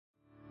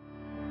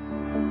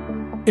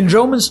In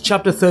Romans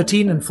chapter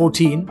 13 and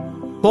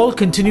 14, Paul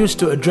continues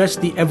to address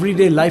the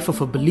everyday life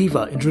of a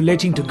believer in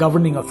relating to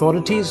governing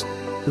authorities,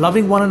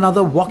 loving one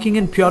another, walking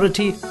in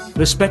purity,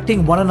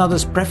 respecting one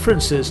another's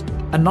preferences,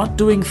 and not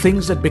doing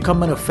things that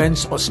become an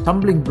offense or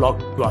stumbling block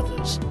to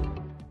others.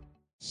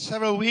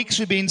 Several weeks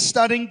we've been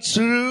studying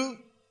through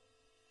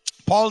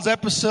Paul's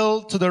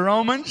epistle to the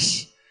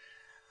Romans.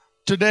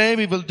 Today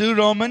we will do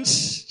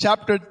Romans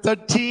chapter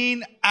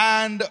 13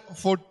 and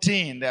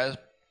 14. They're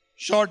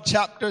short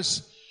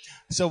chapters,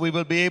 so we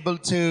will be able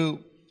to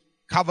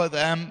cover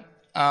them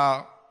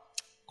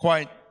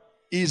quite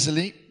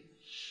easily.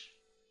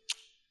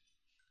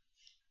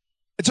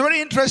 It's a very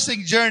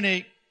interesting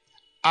journey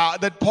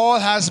that Paul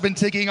has been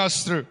taking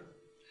us through.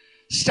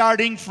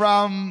 Starting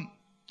from,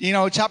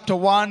 chapter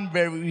 1,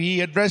 where he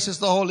addresses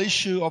the whole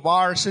issue of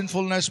our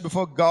sinfulness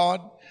before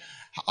God,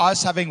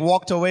 us having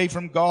walked away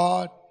from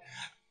God,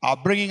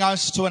 bringing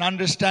us to an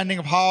understanding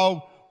of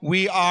how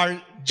we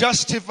are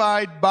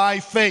justified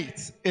by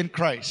faith in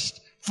Christ,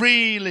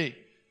 freely,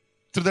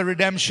 through the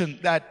redemption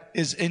that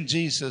is in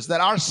Jesus,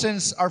 that our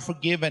sins are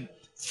forgiven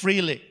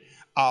freely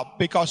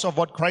because of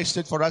what Christ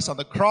did for us on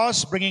the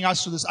cross, bringing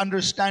us to this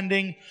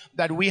understanding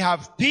that we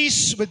have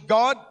peace with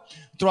God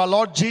through our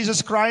Lord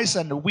Jesus Christ,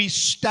 and we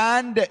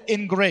stand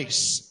in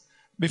grace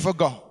before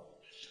God.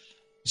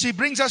 So he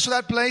brings us to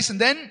that place, and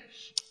then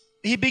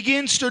he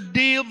begins to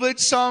deal with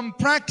some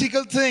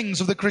practical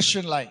things of the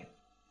Christian life.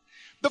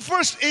 The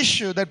first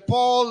issue that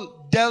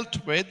Paul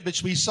dealt with,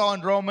 which we saw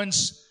in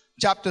Romans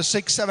chapter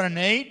 6, 7, and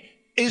 8,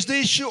 is the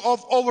issue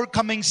of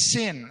overcoming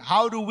sin.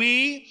 How do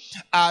we,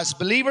 as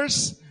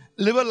believers,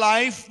 live a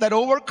life that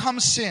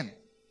overcomes sin?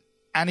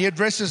 And he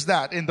addresses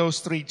that in those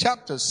three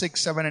chapters,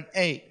 6, 7, and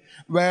 8,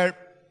 where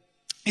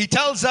he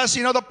tells us,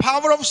 the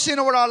power of sin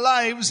over our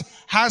lives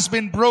has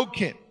been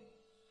broken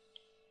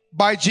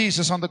by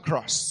Jesus on the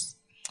cross.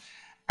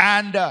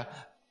 And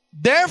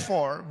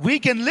therefore, we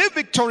can live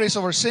victorious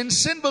over sin.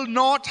 Sin will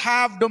not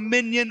have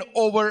dominion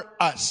over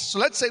us. So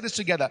let's say this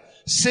together.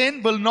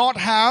 Sin will not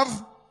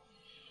have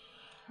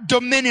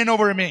dominion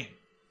over me.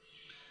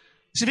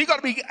 See, we've got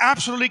to be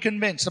absolutely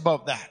convinced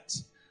about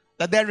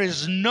that there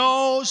is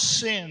no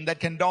sin that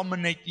can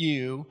dominate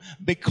you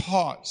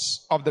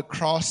because of the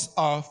cross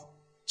of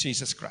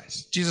Jesus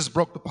Christ. Jesus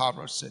broke the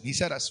power of sin. He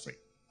set us free,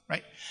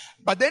 right?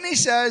 But then he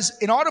says,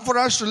 in order for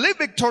us to live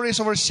victorious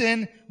over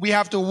sin, we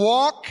have to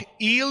walk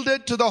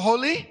yielded to the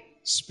Holy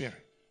Spirit.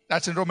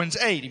 That's in Romans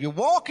 8. If you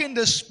walk in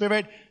the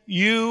Spirit,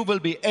 you will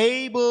be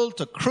able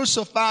to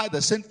crucify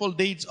the sinful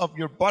deeds of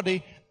your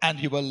body, and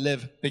you will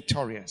live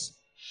victorious.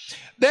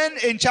 Then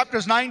in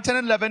chapters 9, 10,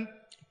 and 11,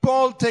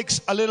 Paul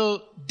takes a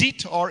little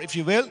detour, if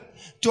you will,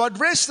 to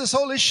address this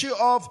whole issue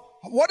of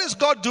what is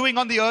God doing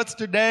on the earth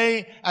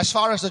today as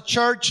far as the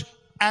church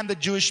and the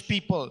Jewish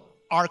people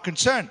are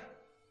concerned.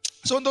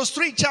 So in those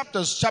three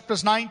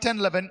chapters 9, 10,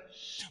 11,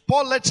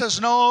 Paul lets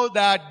us know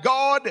that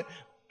God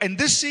in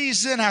this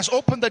season has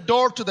opened the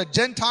door to the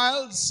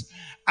Gentiles,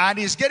 and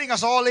he's getting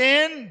us all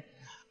in,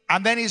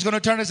 and then he's going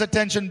to turn his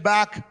attention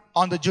back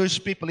on the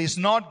Jewish people. He's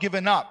not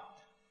given up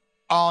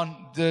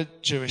on the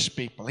Jewish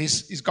people.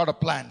 He's got a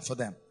plan for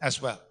them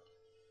as well.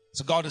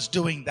 So God is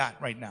doing that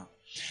right now.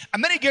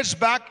 And then he gets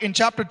back in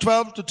chapter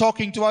 12 to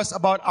talking to us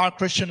about our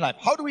Christian life.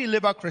 How do we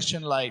live our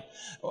Christian life?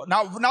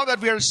 Now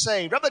that we are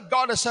saved, now that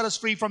God has set us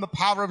free from the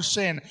power of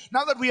sin,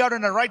 now that we are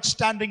in a right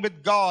standing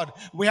with God,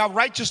 we have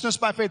righteousness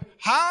by faith.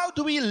 How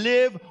do we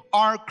live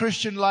our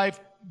Christian life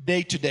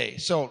day to day?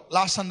 So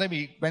last Sunday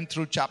we went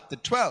through chapter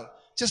 12,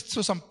 just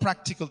through some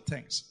practical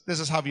things. This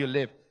is how you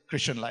live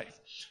Christian life.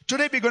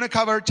 Today we're going to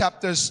cover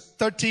chapters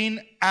 13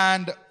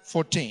 and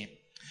 14.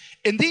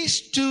 In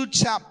these two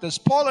chapters,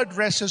 Paul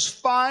addresses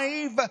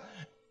 5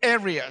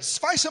 areas,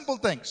 5 simple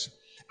things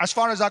as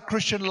far as our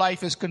Christian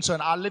life is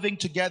concerned, our living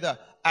together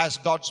as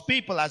God's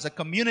people, as a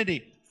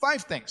community.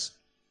 5 things.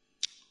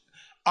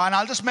 And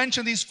I'll just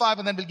mention these 5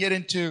 and then we'll get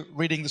into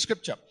reading the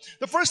scripture.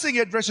 The first thing he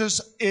addresses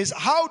is,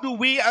 how do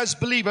we as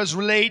believers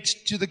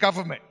relate to the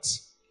government,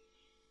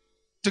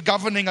 to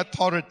governing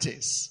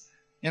authorities?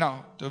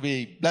 Do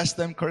we bless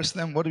them, curse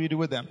them? What do we do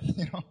with them?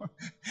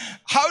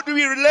 How do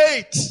we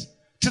relate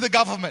to the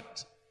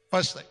government,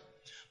 firstly?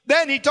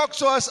 Then he talks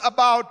to us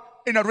about,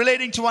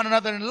 relating to one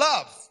another in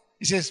love.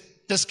 He says,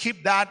 just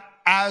keep that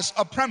as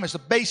a premise, a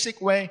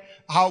basic way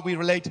how we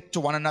relate to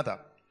one another.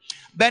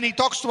 Then he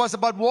talks to us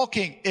about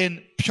walking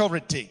in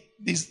purity.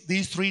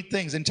 These 3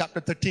 things in chapter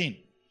 13.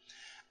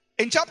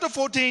 In chapter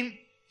 14,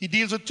 he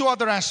deals with 2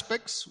 other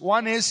aspects.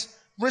 One is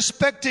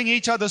respecting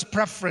each other's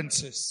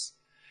preferences.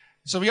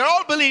 So we are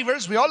all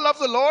believers, we all love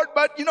the Lord,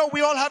 but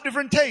we all have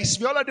different tastes,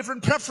 we all have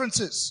different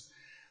preferences.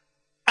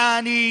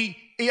 And he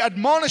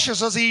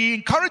admonishes us, he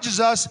encourages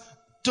us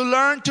to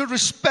learn to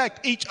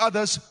respect each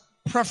other's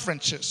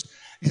preferences.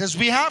 He says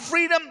we have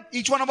freedom,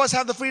 each one of us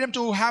have the freedom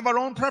to have our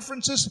own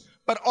preferences,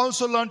 but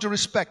also learn to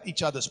respect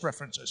each other's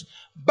preferences.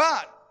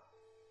 But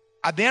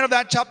at the end of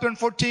that chapter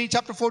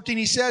 14,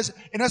 he says,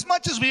 in as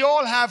much as we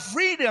all have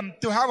freedom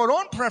to have our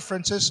own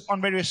preferences on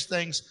various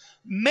things,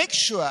 make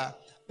sure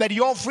that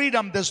your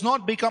freedom does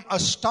not become a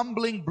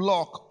stumbling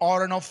block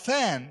or an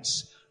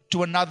offense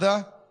to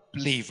another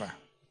believer.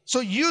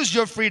 So use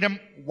your freedom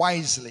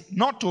wisely,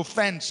 not to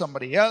offend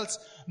somebody else,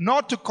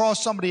 not to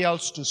cause somebody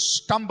else to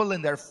stumble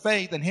in their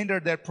faith and hinder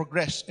their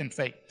progress in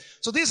faith.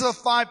 So these are the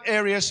 5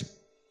 areas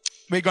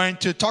we're going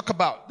to talk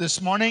about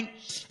this morning.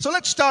 So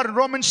let's start in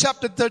Romans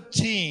chapter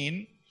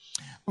 13.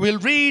 We'll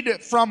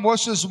read from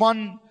verses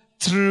 1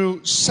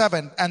 through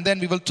 7, and then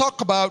we will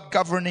talk about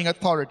governing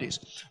authorities.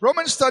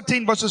 Romans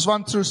 13 verses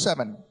 1 through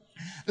 7.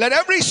 Let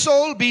every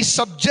soul be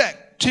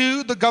subject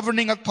to the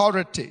governing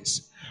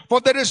authorities. For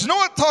there is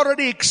no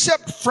authority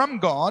except from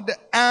God,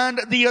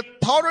 and the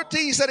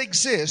authorities that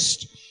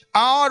exist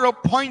are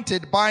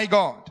appointed by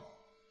God.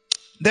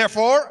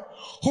 Therefore,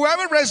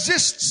 whoever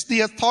resists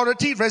the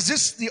authority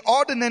resists the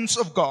ordinance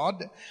of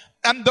God,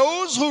 and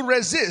those who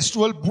resist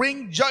will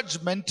bring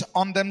judgment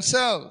on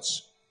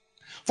themselves.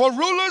 For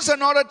rulers are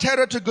not a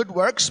terror to good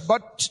works,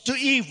 but to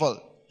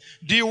evil.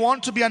 Do you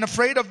want to be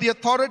unafraid of the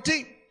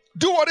authority?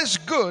 Do what is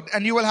good,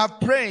 and you will have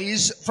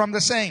praise from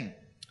the same.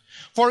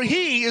 For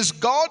he is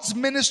God's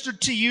minister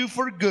to you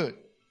for good.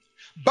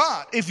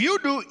 But if you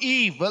do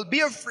evil, be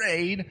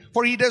afraid,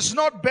 for he does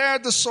not bear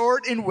the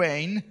sword in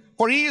vain.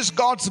 For he is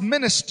God's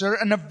minister,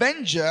 an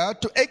avenger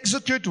to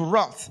execute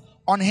wrath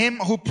on him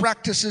who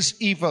practices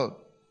evil.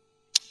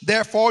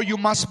 Therefore you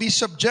must be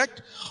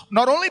subject,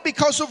 not only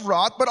because of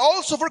wrath, but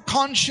also for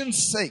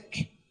conscience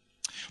sake.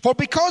 For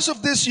because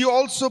of this you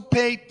also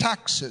pay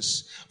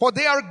taxes, for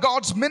they are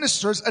God's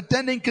ministers,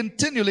 attending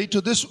continually to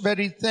this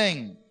very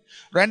thing.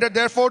 Render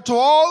therefore to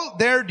all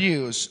their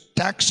dues.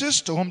 Taxes,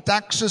 to whom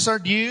taxes are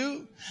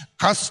due.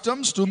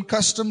 Customs, to whom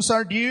customs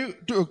are due.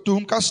 To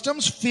whom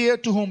customs. Fear,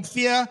 to whom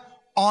fear.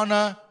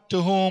 Honor,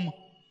 to whom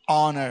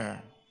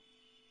honor.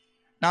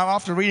 Now,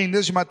 after reading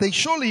this, you might think,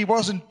 surely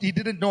he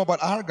didn't know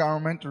about our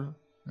government.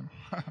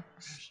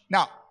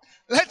 Now,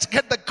 let's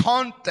get the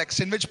context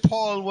in which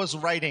Paul was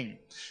writing.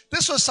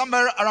 This was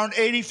somewhere around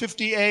AD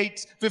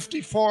 58,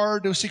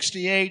 54 to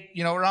 68,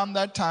 around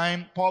that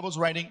time, Paul was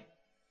writing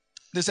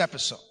this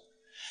episode.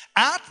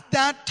 At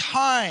that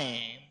time,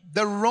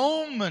 the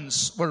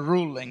Romans were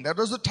ruling. That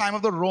was the time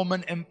of the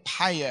Roman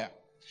Empire.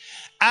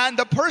 And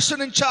the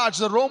person in charge,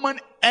 the Roman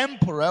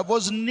emperor,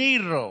 was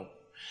Nero.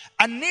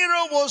 And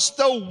Nero was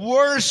the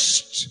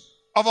worst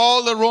of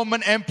all the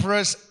Roman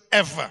emperors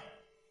ever.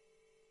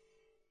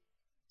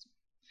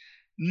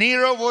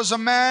 Nero was a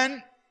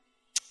man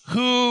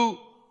who,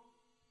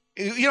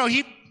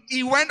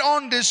 he went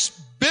on this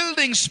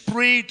building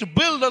spree to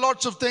build a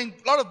lot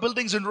of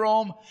buildings in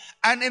Rome.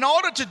 And in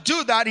order to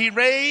do that, he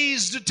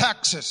raised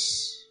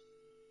taxes.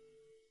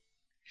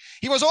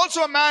 He was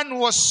also a man who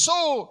was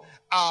so,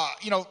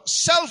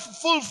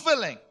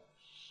 self-fulfilling.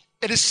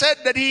 It is said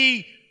that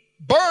he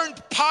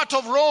burned part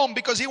of Rome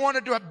because he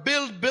wanted to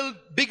build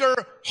bigger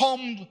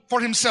home for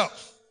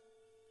himself.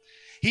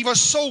 He was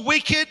so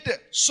wicked,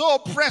 so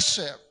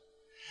oppressive,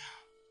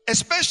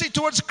 especially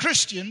towards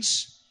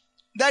Christians,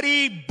 that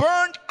he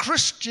burned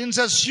Christians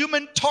as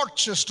human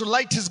torches to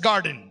light his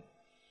garden.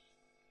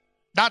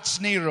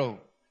 That's Nero.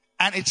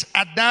 And it's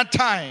at that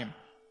time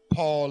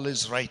Paul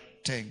is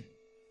writing.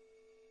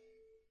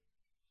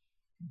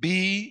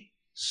 Be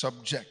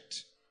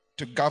subject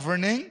to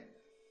governing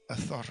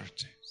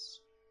authorities.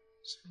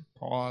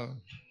 Paul,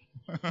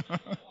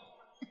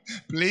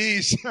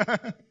 please.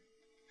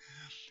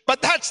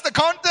 But that's the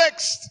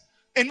context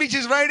in which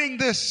he's writing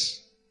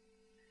this.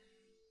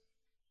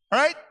 All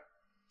right?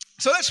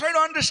 So let's try to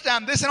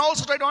understand this and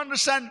also try to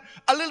understand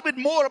a little bit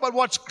more about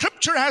what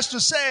Scripture has to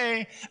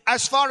say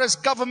as far as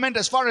government,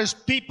 as far as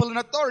people and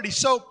authority.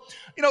 So,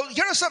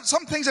 here are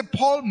some things that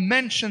Paul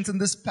mentions in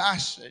this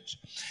passage.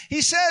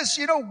 He says,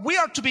 we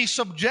are to be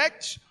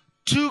subject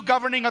to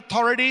governing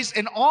authorities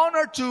in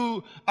order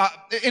to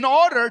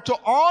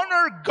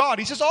honor God.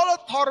 He says all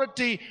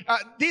authority,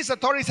 these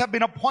authorities have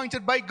been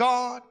appointed by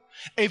God.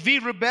 If we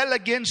rebel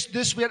against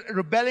this, we are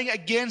rebelling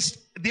against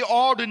the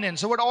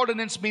ordinance. The word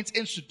ordinance means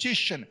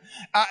institution.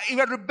 If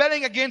we are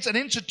rebelling against an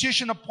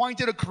institution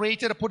appointed or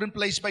created or put in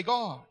place by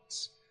God.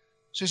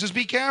 So he says,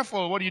 be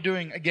careful what are you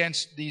doing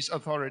against these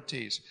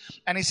authorities.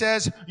 And he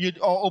says, you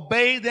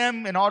obey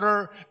them in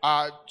order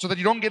so that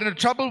you don't get into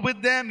trouble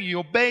with them. You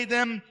obey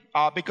them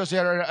because they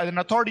are an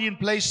authority in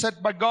place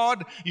set by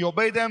God. You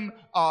obey them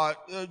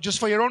just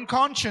for your own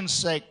conscience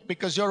sake,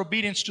 because your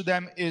obedience to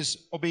them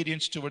is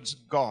obedience towards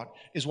God,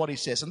 is what he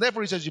says. And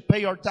therefore he says, you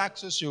pay your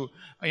taxes, you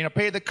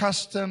pay the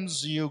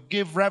customs, you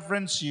give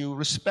reverence, you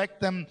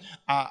respect them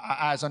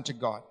as unto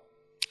God.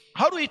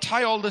 How do we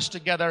tie all this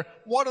together?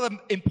 What are the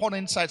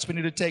important insights we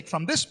need to take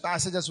from this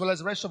passage as well as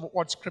the rest of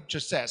what Scripture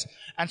says?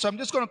 And so I'm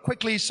just going to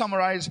quickly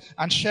summarize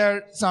and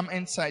share some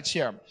insights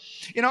here.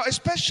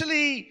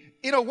 Especially,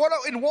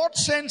 in what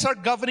sense are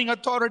governing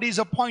authorities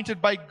appointed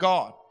by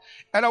God?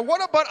 And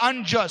what about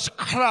unjust,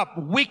 corrupt,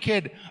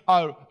 wicked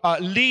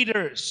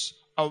leaders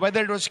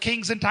whether it was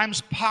kings in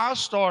times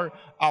past or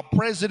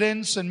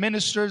presidents and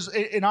ministers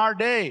in our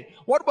day.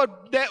 What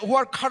about they who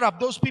are corrupt?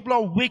 Those people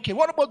are wicked.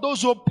 What about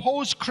those who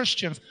oppose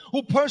Christians,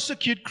 who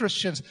persecute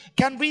Christians?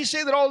 Can we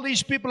say that all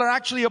these people are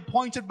actually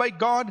appointed by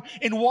God?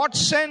 In what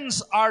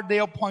sense are they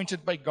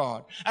appointed by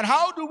God? And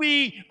how do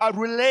we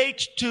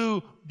relate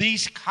to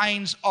these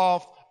kinds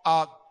of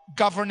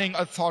governing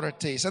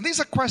authorities? And these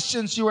are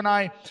questions you and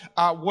I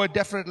would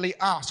definitely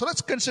ask. So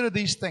let's consider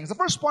these things. The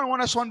first point I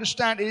want us to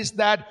understand is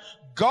that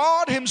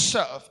God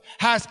Himself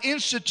has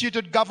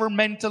instituted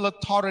governmental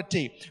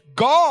authority.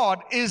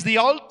 God is the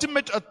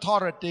ultimate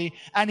authority,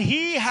 and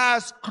He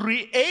has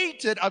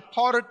created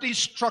authority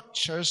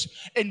structures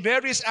in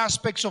various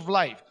aspects of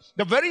life.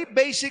 The very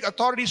basic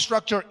authority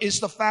structure is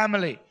the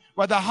family,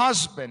 where the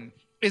husband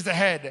is the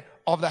head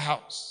of the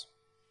house.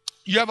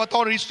 You have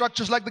authority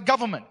structures like the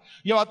government.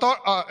 You have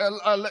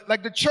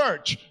like the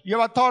church. You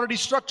have authority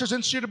structures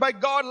instituted by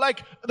God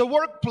like the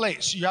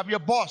workplace. You have your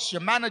boss, your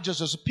managers,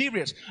 your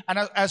superiors, and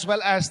as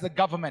well as the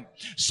government.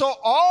 So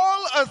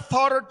all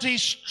authority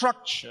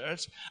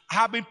structures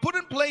have been put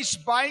in place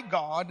by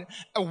God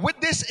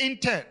with this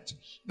intent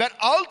that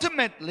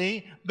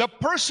ultimately the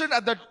person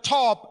at the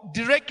top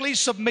directly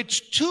submits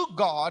to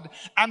God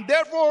and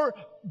therefore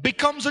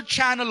becomes a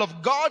channel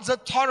of God's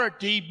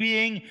authority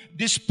being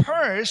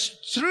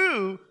dispersed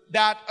through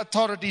that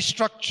authority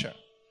structure.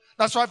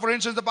 That's why, for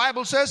instance, the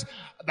Bible says,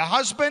 the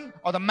husband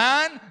or the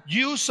man,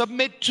 you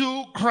submit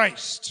to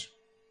Christ.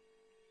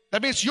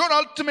 That means you're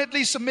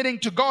ultimately submitting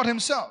to God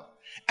Himself.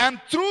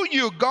 And through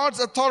you, God's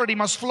authority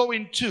must flow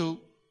into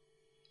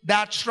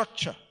that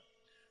structure.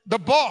 The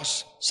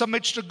boss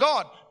submits to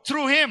God.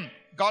 Through him,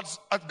 God's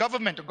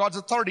government or God's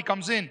authority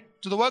comes in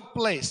to the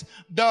workplace.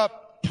 The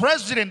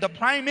president, the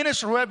prime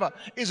minister, whoever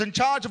is in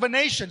charge of a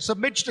nation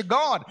submits to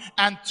God,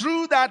 and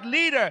through that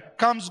leader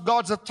comes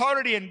God's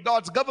authority and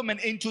God's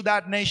government into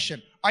that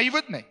nation. Are you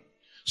with me?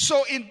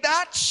 So in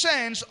that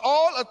sense,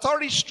 all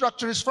authority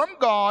structure is from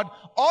God,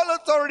 all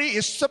authority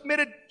is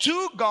submitted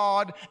to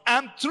God,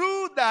 and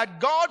through that,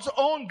 God's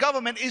own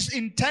government is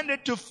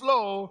intended to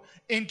flow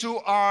into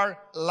our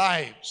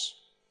lives.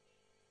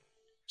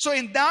 So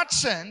in that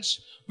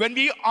sense, when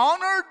we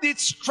honor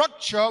this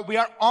structure, we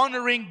are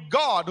honoring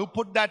God who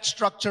put that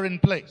structure in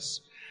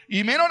place.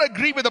 You may not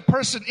agree with the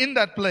person in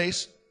that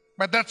place,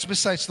 but that's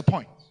besides the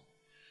point.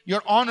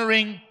 You're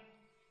honoring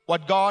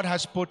what God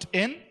has put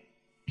in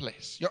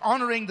place. You're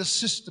honoring the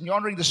system. You're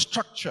honoring the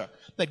structure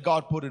that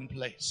God put in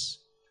place.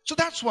 So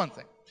that's one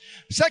thing.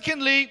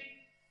 Secondly,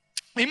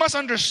 we must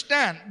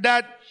understand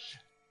that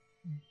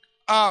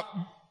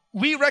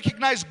we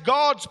recognize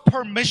God's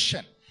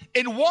permission.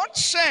 In what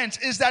sense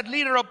is that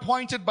leader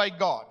appointed by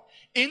God?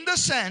 In the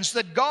sense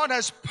that God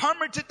has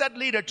permitted that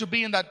leader to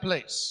be in that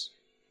place.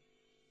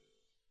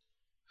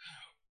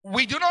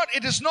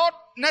 It is not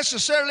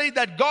necessarily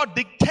that God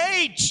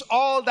dictates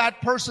all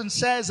that person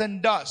says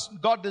and does.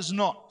 God does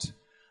not.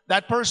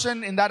 That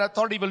person in that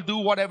authority will do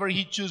whatever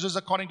he chooses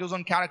according to his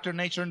own character,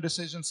 nature, and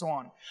decision, and so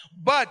on.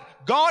 But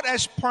God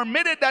has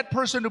permitted that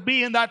person to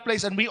be in that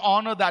place, and we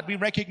honor that. We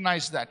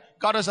recognize that.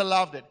 God has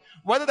allowed it.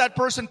 Whether that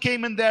person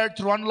came in there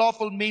through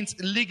unlawful means,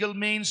 illegal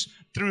means,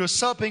 through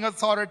usurping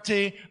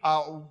authority,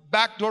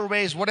 backdoor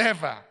ways,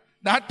 whatever.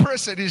 That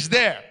person is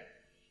there.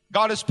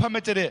 God has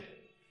permitted it.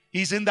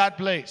 He's in that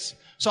place.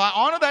 So I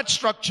honor that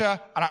structure,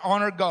 and I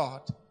honor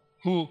God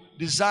who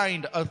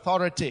designed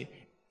authority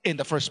in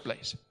the first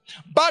place.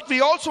 But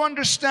we also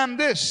understand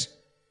this.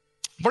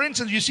 For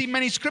instance, you see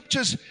many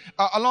scriptures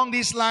along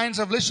these lines.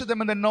 I've listed them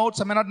in the notes.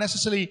 I may not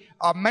necessarily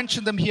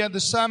mention them here in the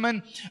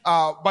sermon.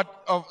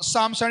 But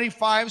Psalm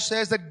 75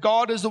 says that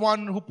God is the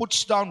one who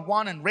puts down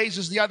one and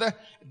raises the other.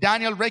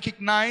 Daniel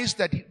recognized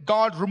that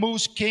God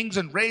removes kings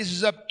and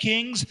raises up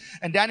kings.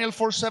 And Daniel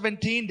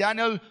 4:17,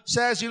 Daniel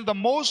says, the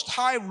Most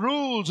High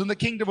rules in the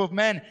kingdom of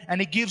men, and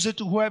He gives it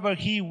to whoever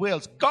He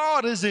wills.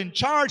 God is in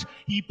charge.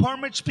 He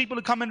permits people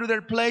to come into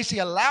their place. He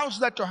allows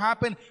that to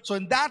happen. So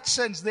in that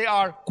sense, they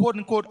are, quote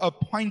unquote,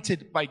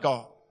 appointed by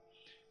God.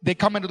 They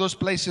come into those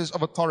places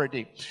of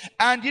authority.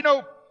 And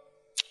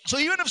so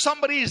even if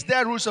somebody is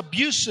there who's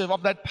abusive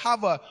of that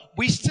power,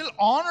 we still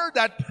honor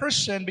that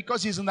person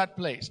because he's in that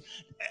place.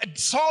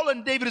 Saul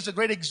and David is a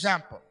great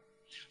example.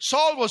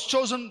 Saul was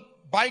chosen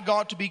by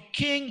God to be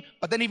king,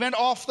 but then he went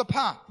off the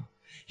path.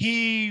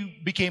 He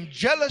became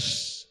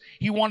jealous.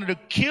 He wanted to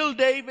kill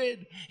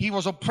David. He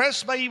was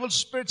oppressed by evil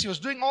spirits. He was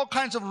doing all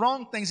kinds of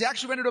wrong things. He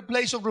actually went into a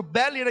place of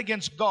rebellion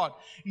against God.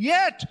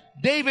 Yet,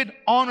 David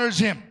honors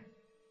him.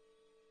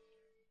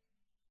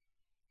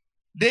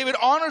 David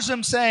honors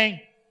him, saying,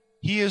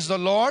 He is the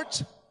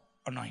Lord's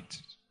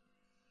anointed.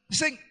 He's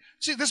saying,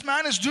 see, this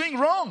man is doing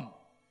wrong.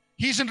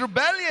 He's in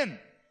rebellion,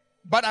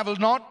 but I will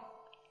not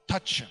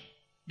touch him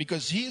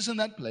because he is in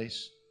that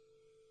place.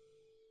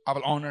 I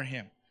will honor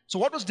him. So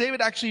what was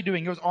David actually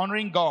doing? He was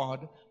honoring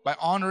God by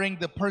honoring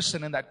the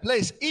person in that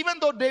place, even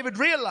though David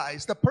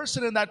realized the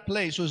person in that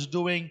place was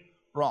doing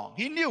wrong.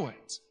 He knew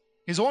it.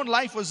 His own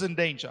life was in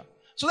danger.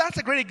 So that's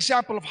a great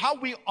example of how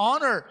we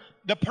honor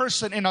the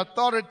person in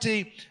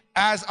authority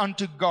as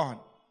unto God.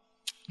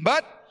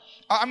 But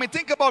I mean,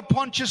 think about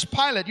Pontius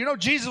Pilate. You know,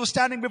 Jesus was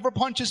standing before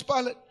Pontius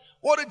Pilate.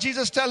 What did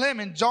Jesus tell him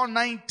in John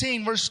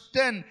 19 verse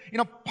 10? You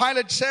know,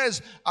 Pilate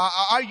says,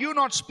 are you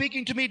not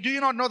speaking to me? Do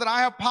you not know that I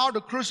have power to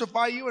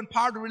crucify you and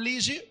power to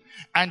release you?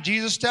 And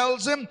Jesus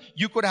tells him,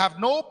 you could have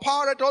no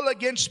power at all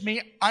against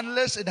me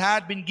unless it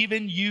had been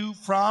given you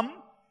from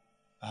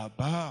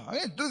above. I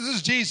mean, this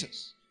is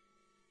Jesus.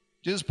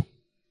 Jesus,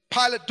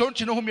 Pilate, don't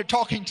you know whom you're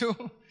talking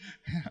to?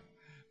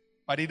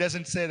 But he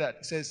doesn't say that.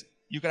 He says,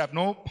 you could have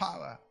no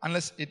power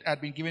unless it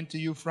had been given to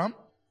you from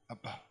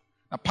above.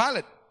 Now,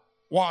 Pilate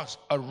was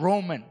a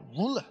Roman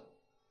ruler,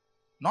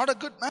 not a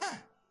good man.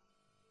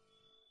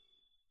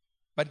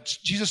 But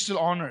Jesus still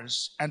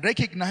honors and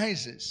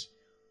recognizes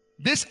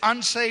this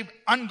unsaved,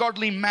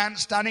 ungodly man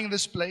standing in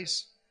this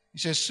place. He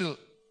says, still,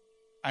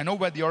 I know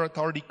where your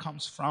authority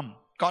comes from.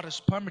 God has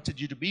permitted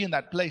you to be in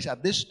that place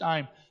at this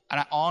time, and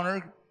I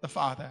honor the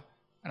Father,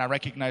 and I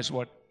recognize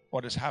what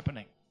is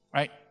happening,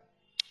 right?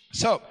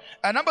 So,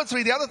 number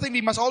 3, the other thing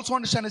we must also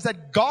understand is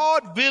that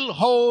God will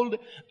hold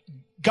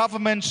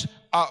governments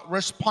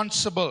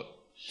responsible.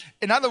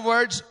 In other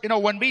words, you know,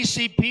 when we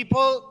see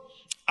people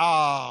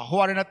who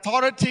are in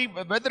authority,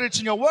 whether it's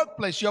in your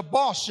workplace, your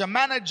boss, your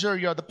manager,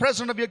 you're the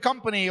president of your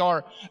company,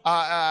 or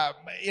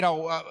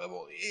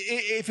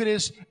if it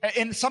is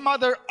in some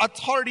other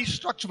authority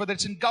structure, whether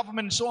it's in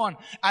government and so on,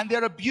 and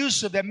they're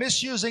abusive, they're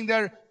misusing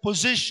their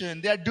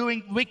position, they're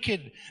doing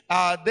wicked,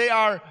 they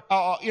are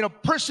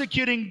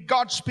persecuting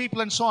God's people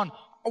and so on.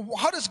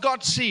 How does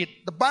God see it?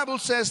 The Bible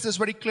says this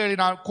very clearly,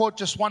 and I'll quote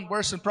just one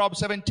verse in Proverbs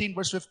 17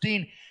 verse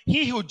 15.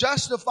 He who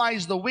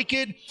justifies the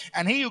wicked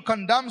and he who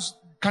condemns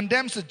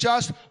the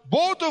just,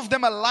 both of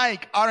them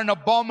alike are an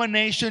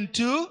abomination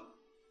to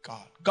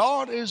God.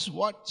 God is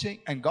watching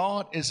and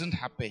God isn't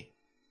happy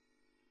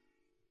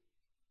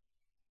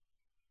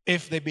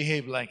if they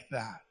behave like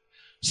that.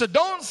 So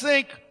don't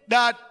think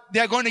that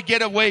they're going to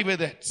get away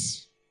with it.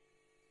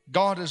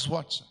 God is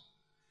watching.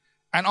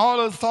 And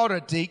all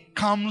authority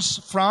comes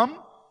from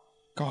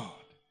God.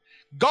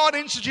 God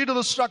instituted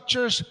the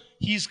structures.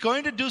 He's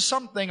going to do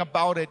something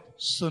about it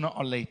sooner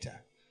or later.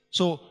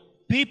 So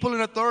people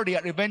in authority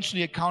are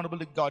eventually accountable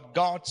to God.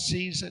 God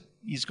sees it.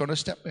 He's going to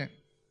step in.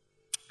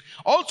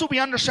 Also, we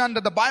understand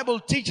that the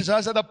Bible teaches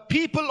us that the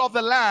people of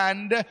the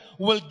land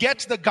will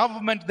get the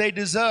government they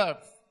deserve.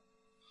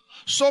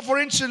 So, for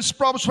instance,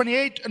 Proverbs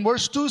 28 and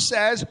verse 2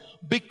 says,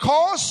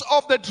 because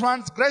of the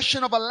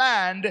transgression of a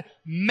land,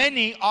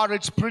 many are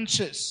its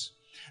princes.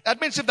 That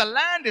means if the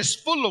land is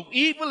full of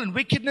evil and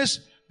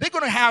wickedness, they're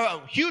going to have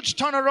a huge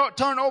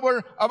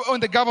turnover in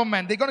the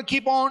government. They're going to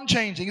keep on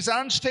changing. It's an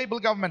unstable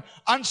government.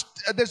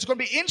 There's going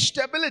to be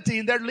instability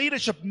in their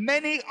leadership.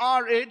 Many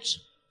are its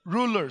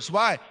rulers.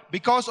 Why?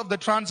 Because of the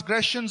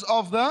transgressions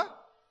of the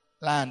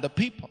land, the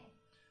people.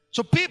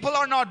 So people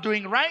are not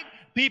doing right.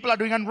 People are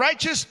doing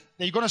unrighteous.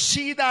 They're going to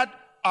see that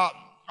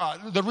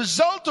the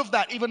result of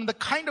that, even the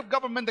kind of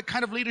government, the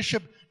kind of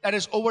leadership that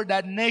is over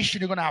that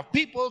nation. You're going to have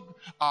people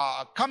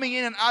coming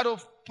in and out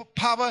of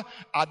power.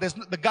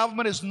 The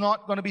government is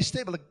not going to be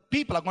stable. The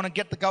people are going to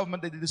get the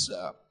government they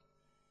deserve.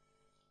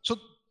 So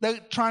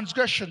the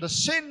transgression, the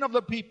sin of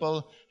the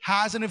people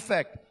has an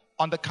effect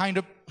on the kind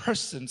of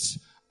persons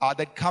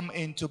that come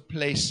into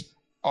place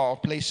or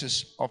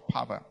places of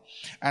power.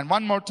 And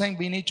one more thing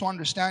we need to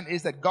understand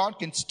is that God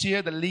can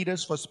steer the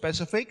leaders for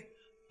specific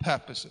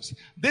purposes.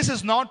 This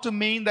is not to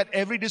mean that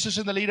every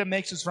decision the leader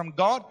makes is from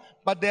God,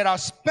 but there are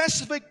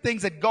specific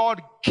things that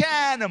God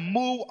can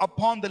move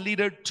upon the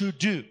leader to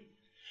do.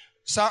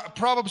 So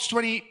Proverbs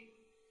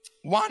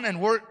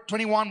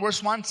 21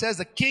 verse 1 says,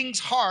 the king's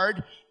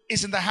heart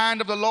is in the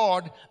hand of the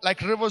Lord,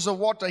 like rivers of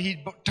water.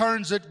 He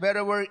turns it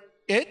wherever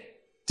it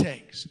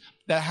takes.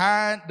 The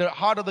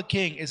heart of the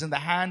king is in the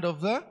hand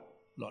of the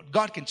Lord.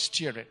 God can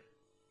steer it.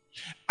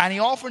 And he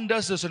often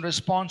does this in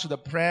response to the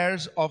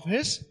prayers of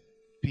his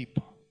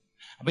people.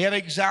 We have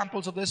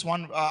examples of this.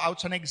 One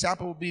outside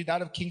example would be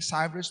that of King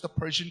Cyrus, the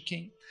Persian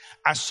king.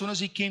 As soon as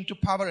he came to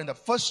power in the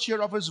first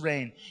year of his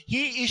reign,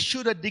 he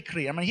issued a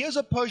decree. I mean, here's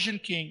a Persian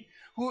king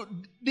who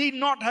did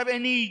not have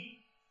any,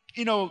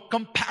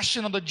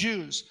 compassion on the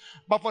Jews.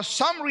 But for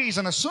some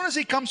reason, as soon as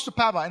he comes to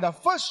power in the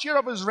first year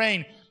of his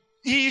reign,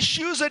 he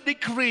issues a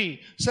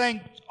decree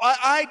saying,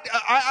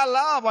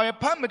 I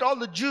permit all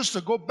the Jews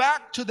to go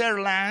back to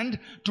their land,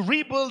 to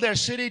rebuild their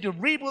city, to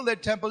rebuild their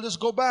temple. Just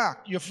go back.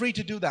 You're free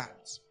to do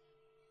that.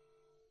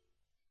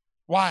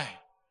 Why?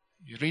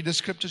 You read the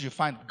scriptures, you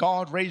find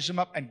God raised him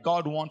up and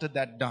God wanted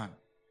that done.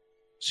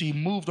 So he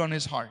moved on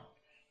his heart.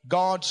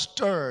 God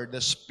stirred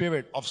the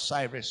spirit of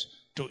Cyrus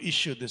to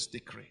issue this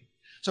decree.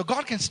 So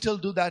God can still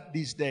do that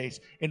these days.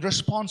 In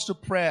response to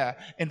prayer,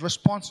 in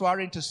response to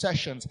our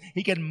intercessions,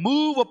 he can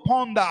move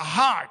upon the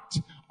heart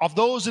of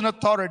those in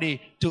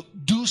authority to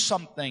do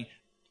something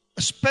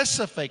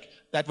specific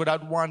that would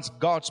advance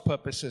God's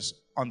purposes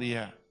on the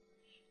earth.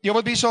 You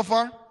with me so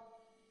far?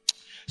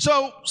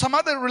 So some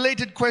other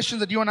related questions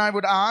that you and I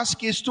would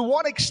ask is, to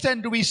what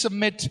extent do we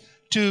submit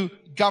to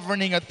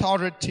governing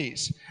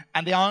authorities?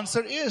 And the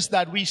answer is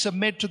that we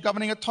submit to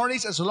governing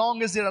authorities as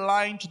long as they're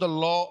aligned to the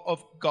law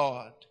of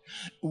God.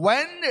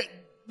 When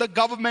the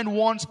government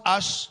wants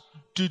us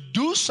to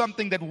do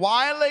something that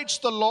violates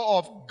the law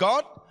of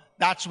God,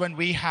 that's when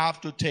we have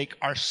to take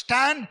our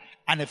stand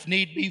and if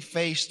need be,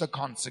 face the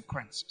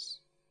consequences.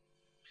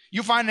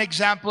 You find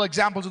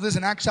examples of this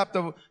in Acts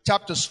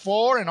chapters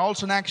 4 and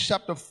also in Acts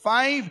chapter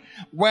 5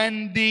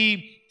 when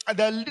the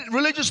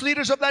religious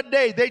leaders of that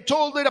day, they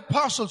told the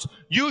apostles,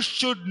 you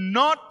should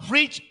not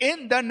preach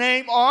in the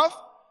name of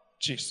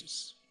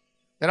Jesus.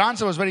 Their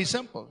answer was very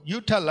simple.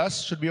 You tell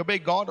us, should we obey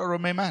God or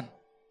obey man?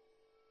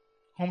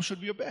 Whom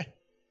should we obey?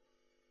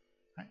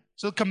 Right?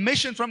 So the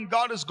commission from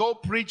God is go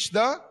preach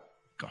the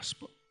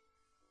gospel.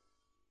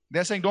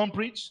 They're saying don't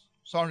preach.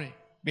 Sorry,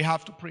 we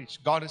have to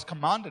preach. God has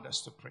commanded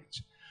us to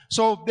preach.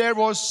 So there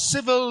was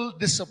civil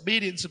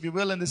disobedience, if you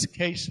will, in this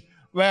case,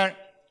 where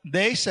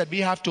they said we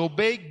have to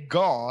obey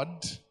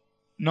God,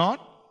 not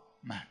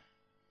man.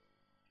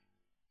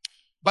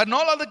 But in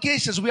all other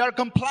cases, we are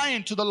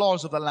compliant to the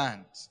laws of the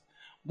land.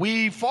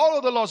 We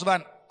follow the laws of the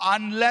land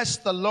unless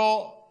the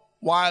law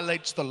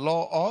violates the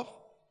law of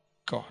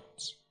God.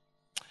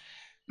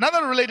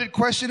 Another related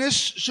question is,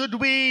 should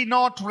we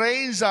not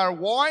raise our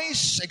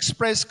voice,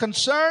 express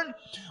concern,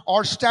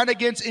 or stand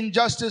against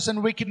injustice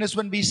and wickedness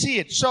when we see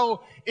it?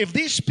 So, if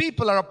these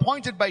people are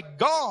appointed by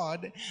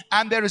God,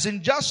 and there is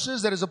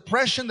injustice, there is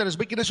oppression, there is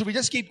wickedness, should we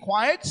just keep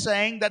quiet,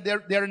 saying that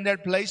they're in their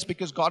place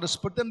because God has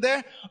put them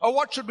there? Or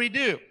what should we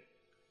do?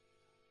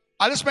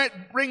 I'll just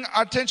bring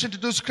our attention to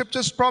two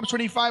scriptures. Proverbs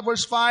 25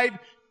 verse 5.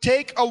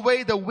 Take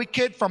away the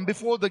wicked from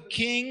before the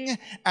king,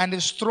 and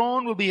his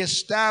throne will be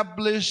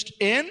established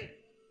in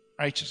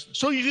righteousness.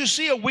 So if you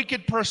see a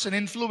wicked person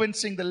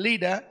influencing the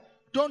leader,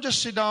 don't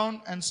just sit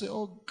down and say,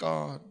 oh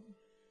God.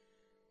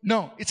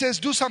 No, it says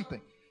do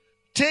something.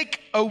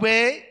 Take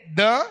away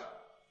the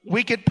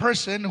wicked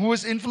person who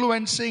is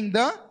influencing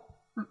the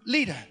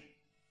leader.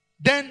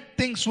 Then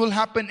things will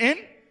happen in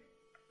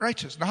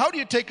righteousness. Now how do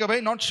you take away?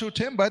 Not shoot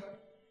him, but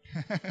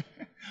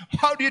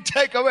how do you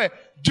take away?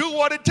 Do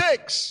what it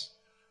takes.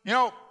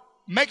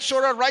 Make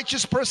sure a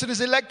righteous person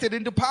is elected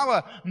into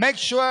power. Make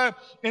sure,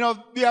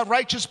 we have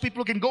righteous people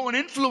who can go and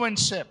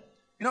influence him.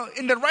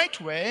 In the right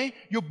way,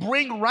 you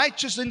bring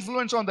righteous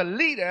influence on the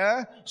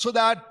leader so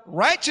that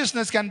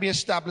righteousness can be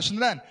established in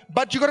the land.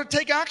 But you got to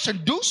take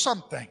action. Do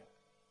something.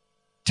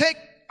 Take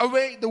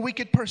away the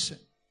wicked person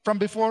from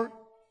before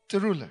the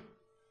ruler.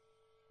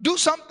 Do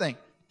something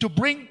to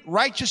bring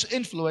righteous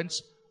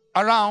influence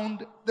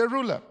around the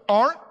ruler.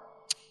 Or,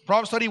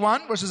 Proverbs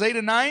 31 verses 8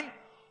 and 9.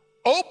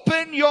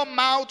 Open your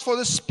mouth for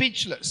the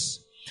speechless.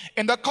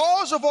 In the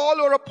cause of all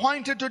who are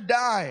appointed to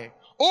die,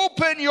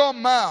 open your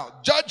mouth,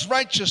 judge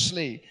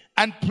righteously,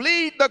 and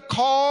plead the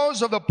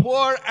cause of the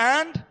poor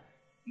and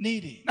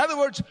needy. In other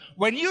words,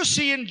 when you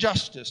see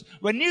injustice,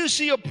 when you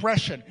see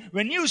oppression,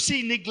 when you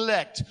see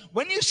neglect,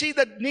 when you see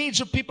that needs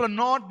of people are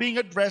not being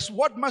addressed,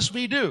 what must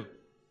we do?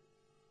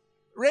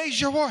 Raise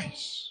your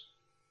voice.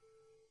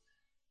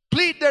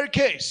 Plead their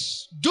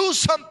case. Do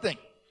something.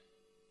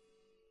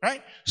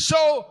 Right?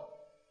 So,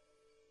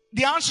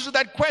 the answer to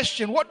that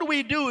question, what do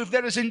we do if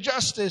there is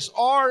injustice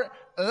or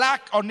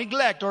lack or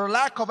neglect or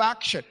lack of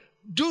action?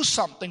 Do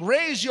something.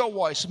 Raise your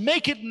voice.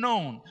 Make it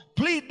known.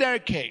 Plead their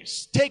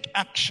case. Take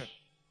action.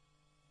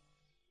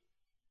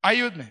 Are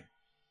you with me?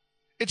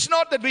 It's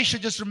not that we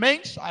should just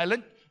remain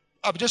silent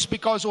just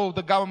because,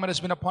 the government has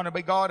been appointed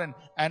by God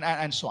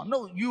and so on.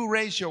 No, you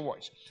raise your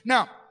voice.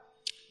 Now,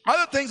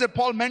 other things that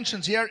Paul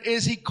mentions here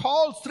is he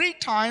calls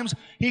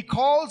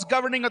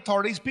governing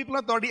authorities, people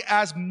in authority,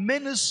 as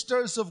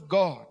ministers of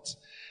God.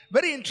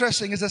 Very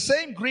interesting. It's the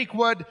same Greek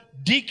word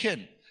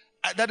deacon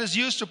that is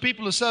used to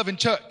people who serve in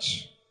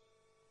church.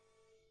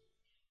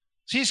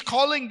 So he's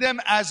calling them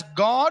as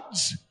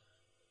God's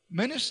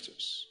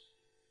ministers.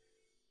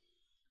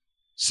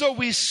 So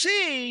we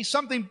see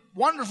something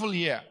wonderful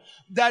here,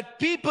 that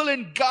people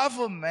in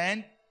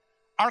government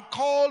are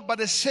called by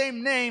the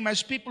same name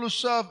as people who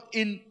serve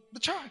in the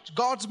church,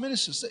 God's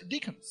ministers,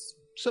 deacons.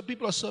 So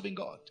people are serving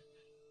God.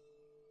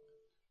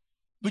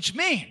 Which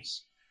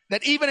means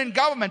that even in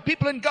government,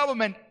 people in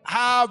government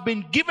have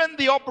been given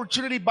the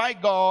opportunity by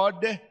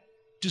God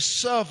to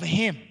serve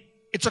Him.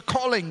 It's a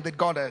calling that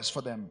God has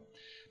for them.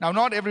 Now,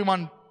 not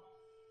everyone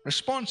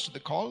responds to the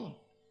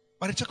call,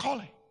 but it's a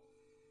calling.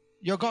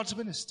 You're God's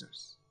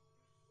ministers.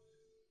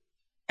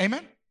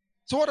 Amen?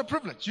 So what a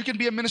privilege. You can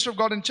be a minister of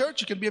God in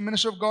church. You can be a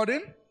minister of God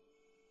in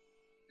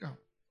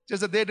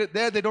just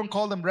that they don't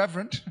call them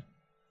reverend.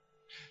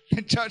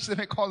 In church, they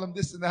may call them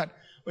this and that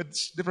with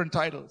different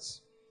titles.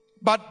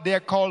 But they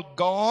are called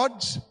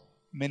God's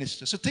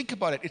ministers. So think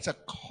about it. It's a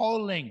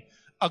calling,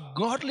 a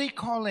godly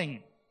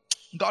calling.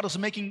 God is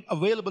making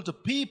available to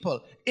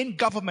people in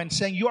government,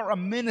 saying you are a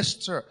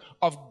minister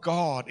of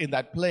God in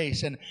that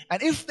place. And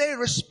if they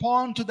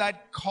respond to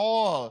that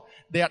call,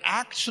 they are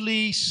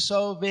actually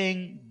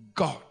serving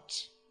God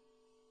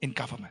in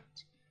government.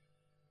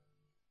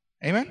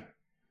 Amen?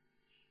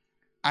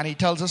 And he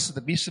tells us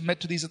that we submit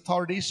to these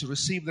authorities to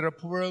receive their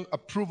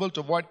approval to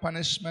avoid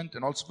punishment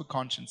and also for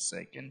conscience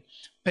sake, and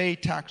pay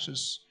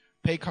taxes,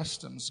 pay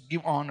customs,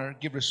 give honor,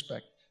 give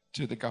respect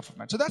to the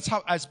government. So that's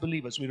how, as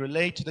believers, we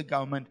relate to the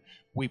government.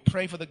 We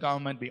pray for the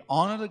government. We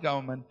honor the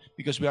government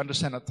because we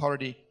understand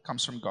authority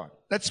comes from God.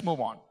 Let's move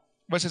on.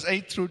 Verses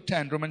 8 through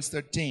 10, Romans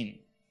 13.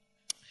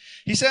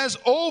 He says,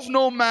 owe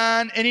no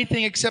man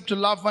anything except to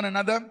love one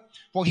another.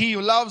 For he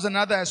who loves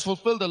another has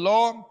fulfilled the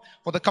law.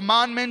 For the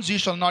commandments, you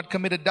shall not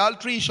commit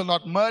adultery, you shall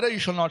not murder, you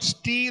shall not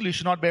steal, you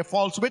shall not bear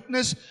false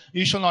witness,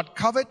 you shall not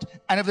covet.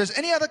 And if there's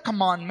any other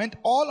commandment,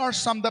 all are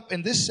summed up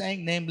in this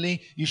saying,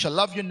 namely, you shall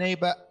love your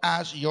neighbor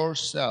as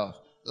yourself.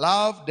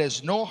 Love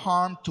does no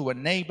harm to a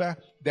neighbor.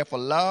 Therefore,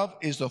 love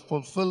is the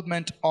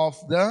fulfillment of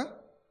the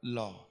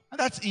law. And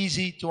that's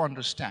easy to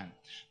understand.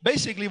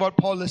 Basically, what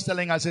Paul is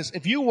telling us is,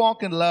 if you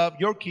walk in love,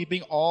 you're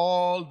keeping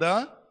all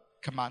the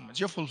commandments.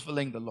 You're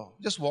fulfilling the law.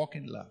 Just walk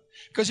in love.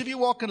 Because if you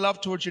walk in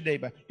love towards your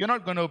neighbor, you're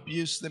not going to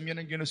abuse them. You're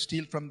not going to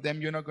steal from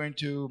them. You're not going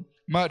to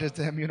murder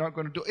them. You're not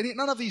going to do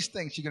none of these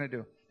things you're going to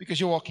do because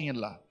you're walking in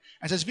love.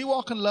 And says, if you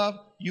walk in love,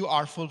 you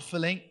are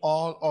fulfilling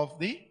all of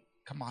the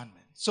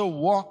commandments. So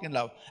walk in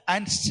love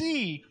and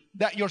see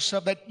that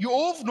yourself, that you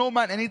owe no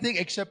man anything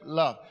except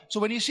love. So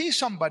when you see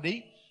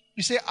somebody,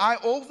 you say, I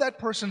owe that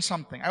person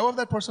something. I owe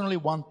that person only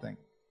one thing.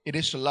 It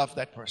is to love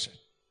that person.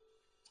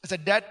 It's a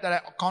debt that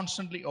I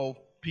constantly owe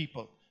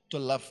people, to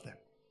love them.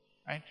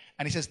 Right?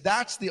 And he says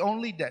that's the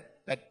only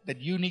debt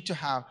that you need to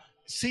have.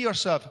 See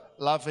yourself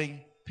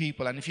loving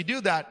people. And if you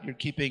do that, you're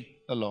keeping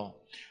the law.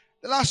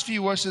 The last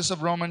few verses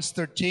of Romans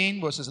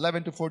 13, verses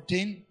 11 to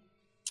 14.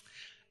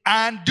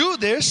 And do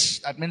this,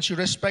 that means you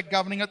respect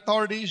governing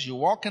authorities, you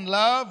walk in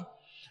love,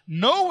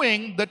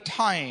 knowing the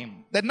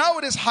time, that now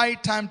it is high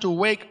time to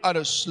wake out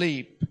of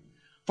sleep.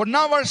 For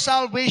now our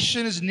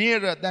salvation is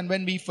nearer than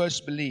when we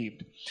first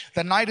believed.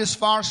 The night is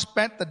far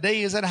spent, the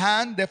day is at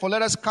hand. Therefore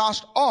let us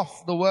cast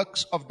off the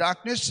works of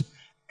darkness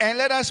and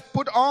let us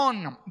put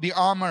on the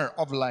armor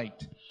of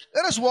light.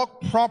 Let us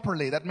walk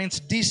properly, that means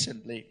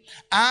decently,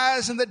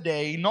 as in the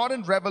day, not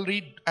in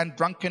revelry and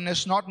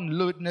drunkenness, not in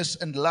lewdness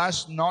and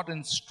lust, not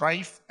in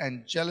strife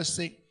and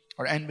jealousy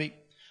or envy.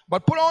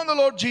 But put on the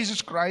Lord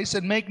Jesus Christ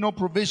and make no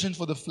provision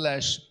for the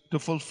flesh to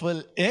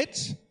fulfill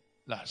its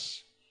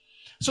lust.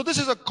 So this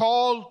is a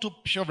call to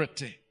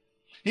purity.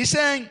 He's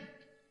saying,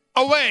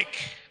 awake.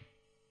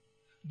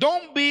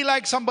 Don't be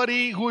like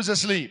somebody who is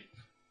asleep.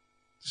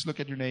 Just look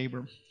at your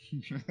neighbor.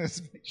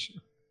 Let's make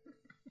sure.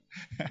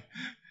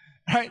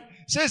 Right?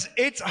 It says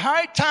it's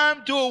high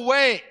time to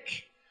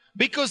awake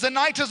because the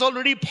night has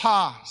already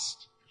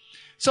passed.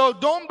 So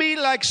don't be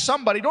like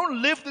somebody.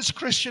 Don't live this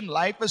Christian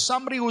life as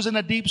somebody who's in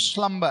a deep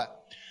slumber.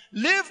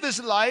 Live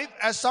this life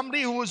as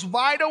somebody who is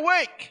wide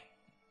awake,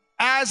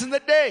 as in the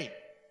day.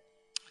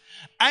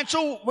 And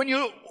so when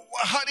he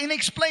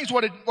explains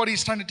what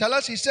he's trying to tell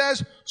us. He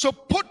says, so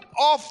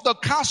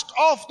cast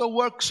off the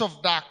works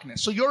of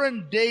darkness. So you're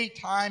in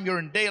daytime, you're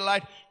in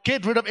daylight.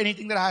 Get rid of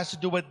anything that has to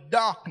do with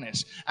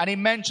darkness. And he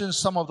mentions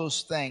some of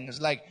those things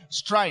like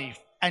strife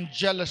and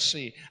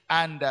jealousy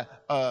and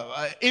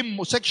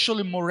sexual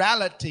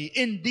immorality,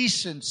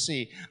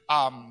 indecency.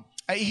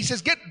 He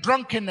says, get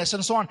drunkenness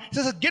and so on. He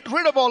says, get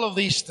rid of all of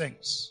these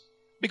things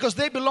because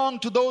they belong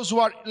to those who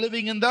are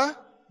living in the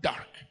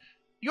dark.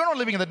 You're not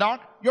living in the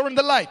dark. You're in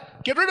the light.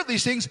 Get rid of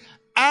these things.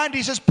 And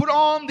he says, put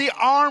on the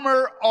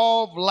armor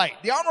of light.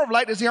 The armor of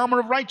light is the armor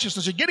of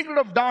righteousness. You're getting rid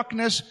of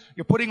darkness.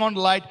 You're putting on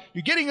light.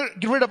 You're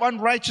get rid of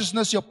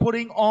unrighteousness. You're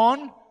putting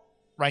on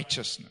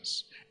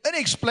righteousness. Then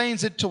he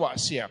explains it to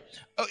us here.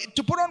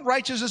 To put on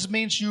righteousness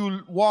means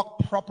you walk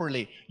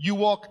properly. You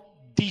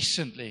walk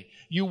decently.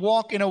 You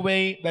walk in a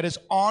way that is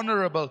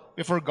honorable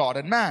before God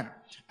and man.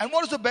 And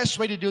what is the best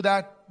way to do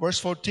that? Verse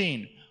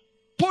 14.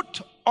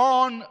 Put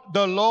on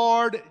the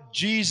Lord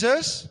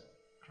Jesus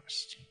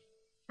Christ.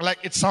 Like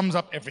it sums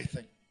up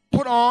everything.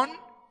 Put on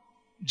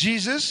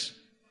Jesus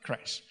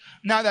Christ.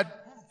 Now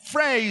that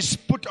phrase,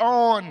 put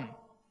on,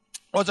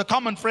 was a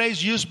common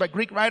phrase used by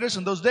Greek writers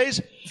in those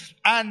days.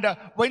 And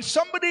when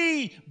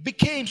somebody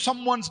became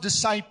someone's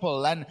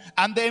disciple and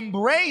they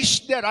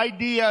embraced their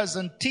ideas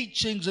and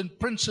teachings and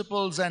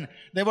principles and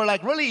they were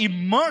like really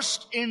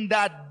immersed in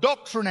that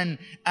doctrine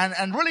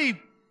and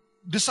really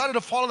decided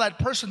to follow that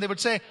person, they would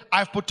say,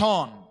 I've put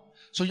on.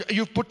 So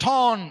you've put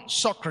on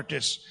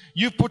Socrates.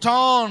 You've put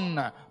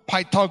on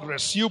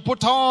Pythagoras. You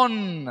put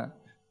on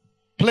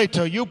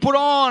Plato. You put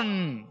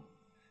on.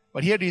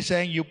 But here he's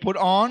saying you put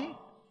on.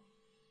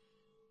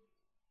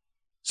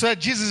 So that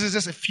Jesus is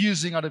just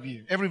effusing out of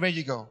you everywhere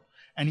you go.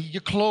 And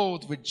you're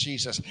clothed with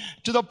Jesus.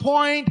 To the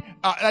point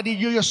that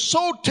you're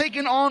so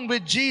taken on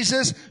with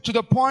Jesus to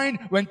the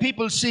point when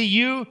people see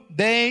you,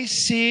 they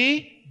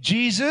see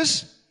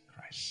Jesus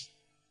Christ.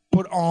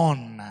 Put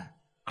on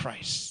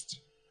Christ.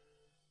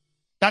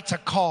 That's a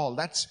call.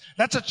 That's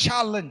a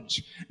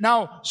challenge.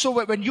 Now, so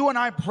when you and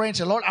I pray and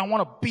say, Lord, I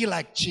want to be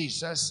like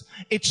Jesus,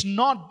 it's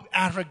not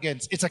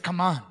arrogance. It's a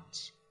command.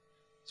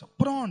 So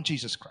put on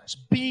Jesus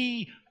Christ.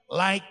 Be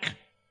like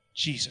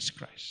Jesus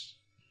Christ.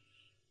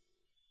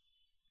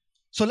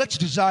 So let's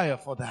desire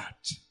for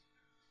that.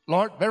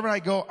 Lord, wherever I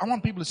go, I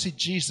want people to see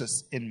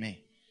Jesus in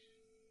me.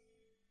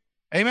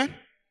 Amen?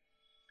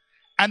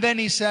 And then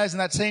he says in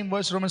that same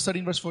verse, Romans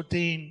 13 verse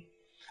 14,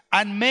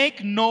 and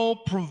make no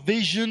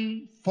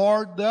provision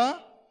for the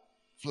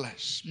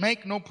flesh.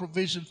 Make no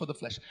provision for the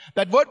flesh.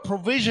 That word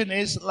provision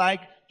is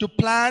like to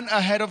plan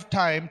ahead of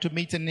time to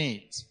meet a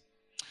need.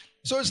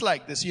 So it's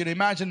like this. You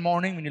imagine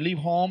morning when you leave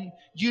home,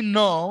 you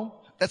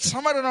know that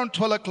somewhere around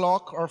 12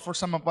 o'clock, or for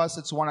some of us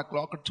it's 1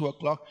 o'clock or 2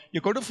 o'clock,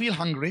 you're going to feel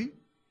hungry.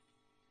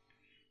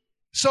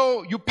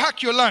 So you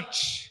pack your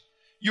lunch.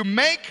 You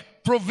make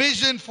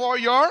provision for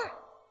your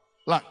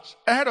lunch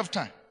ahead of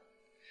time.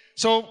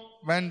 So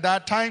when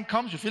that time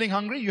comes, you're feeling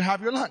hungry, you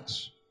have your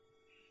lunch.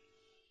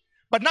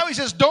 But now he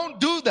says, don't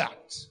do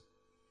that.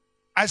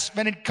 As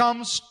when it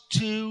comes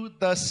to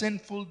the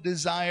sinful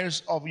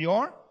desires of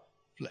your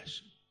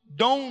flesh.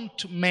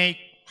 Don't make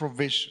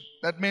provision.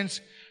 That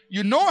means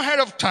you know ahead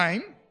of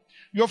time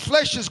your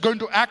flesh is going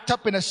to act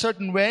up in a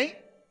certain way.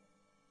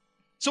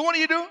 So what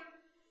do?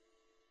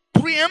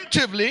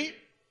 Preemptively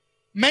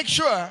make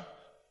sure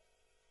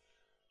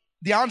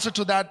the answer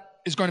to that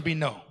is going to be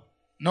no.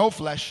 No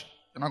flesh,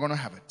 you're not going to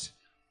have it.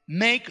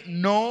 Make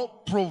no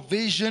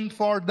provision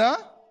for the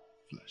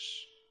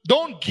flesh.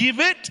 Don't give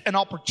it an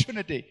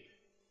opportunity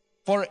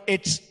for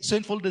its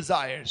sinful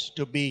desires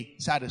to be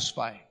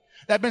satisfied.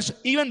 That means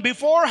even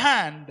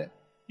beforehand,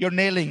 you're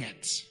nailing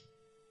it.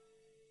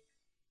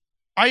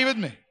 Are you with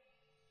me?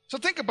 So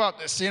think about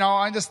this.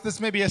 This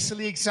may be a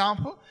silly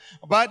example,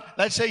 but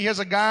let's say here's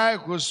a guy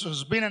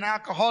who's been an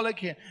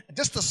alcoholic. And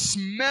just the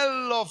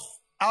smell of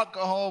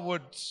alcohol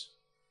would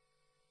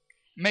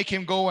make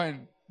him go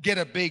and get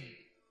a big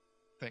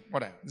thing.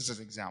 Whatever. This is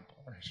an example.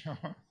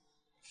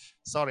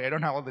 Sorry, I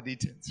don't have all the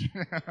details.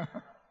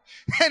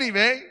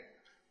 Anyway,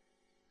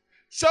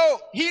 so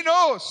he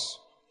knows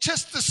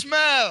just the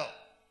smell.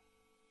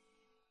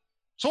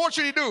 So what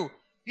should he do?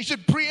 He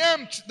should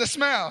preempt the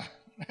smell.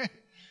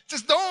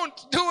 Just don't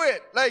do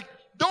it. Like,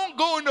 don't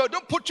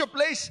put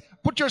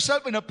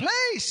yourself in a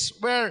place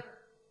where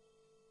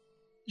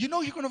you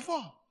know you're going to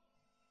fall.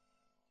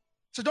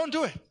 So don't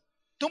do it.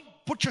 Don't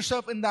put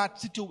yourself in that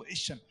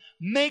situation.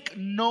 Make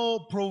no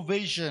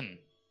provision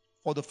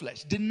for the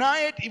flesh.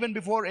 Deny it even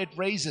before it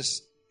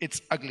raises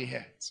its ugly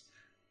head.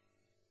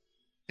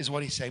 Is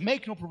what he's saying.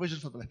 Make no provision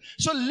for the flesh.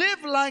 So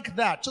live like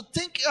that. So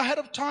think ahead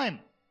of time.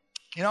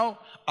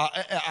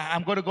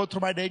 I'm going to go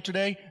through my day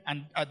today,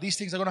 and these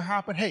things are going to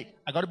happen. Hey,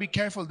 I got to be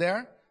careful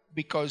there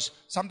because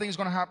something is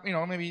going to happen.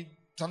 Maybe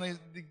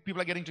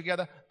people are getting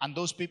together, and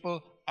those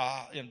people,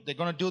 they're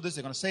going to do this.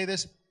 They're going to say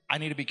this. I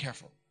need to be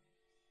careful.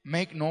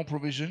 Make no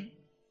provision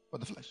for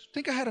the flesh.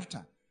 Think ahead of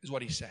time is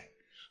what he's saying.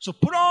 So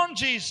put on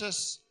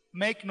Jesus.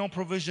 Make no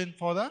provision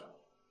for the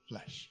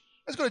flesh.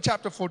 Let's go to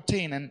chapter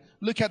 14 and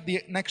look at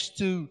the next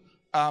two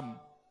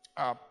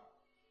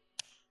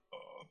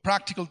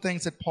practical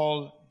things that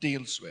Paul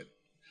deals with.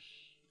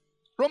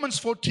 Romans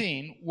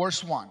 14,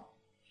 verse 1.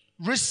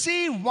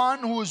 Receive one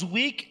who is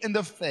weak in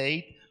the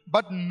faith,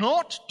 but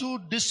not to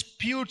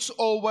disputes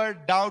over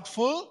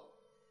doubtful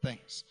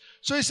things.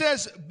 So he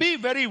says, be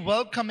very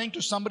welcoming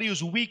to somebody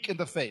who's weak in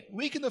the faith.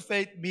 Weak in the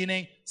faith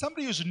meaning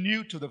somebody who's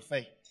new to the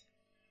faith.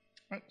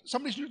 Right?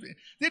 Somebody's new.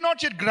 They're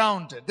not yet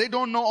grounded. They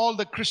don't know all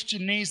the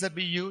Christianese that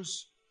we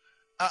use.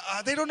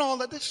 They don't know all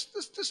that. They're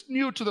just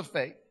new to the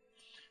faith.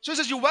 So he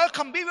says,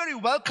 be very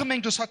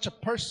welcoming to such a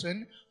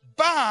person,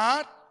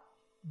 but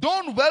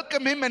don't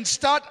welcome him and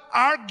start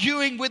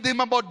arguing with him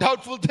about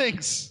doubtful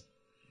things.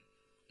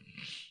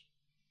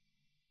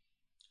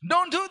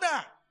 Don't do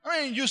that.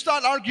 You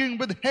start arguing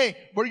with, hey,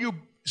 were you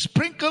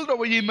sprinkled or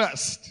were you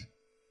immersed?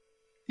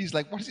 He's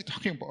like, what is he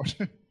talking about?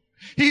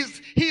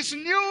 He's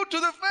new to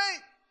the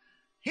faith.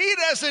 He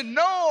doesn't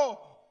know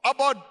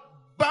about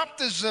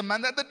baptism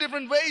and the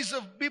different ways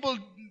of people,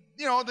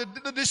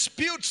 the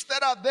disputes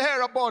that are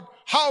there about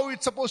how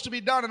it's supposed to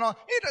be done and all.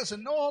 He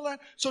doesn't know all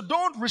that. So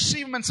don't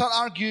receive him and start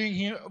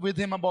arguing with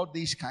him about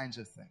these kinds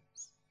of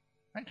things.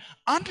 Right?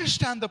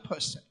 Understand the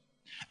person.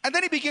 And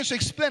then he begins to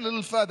explain a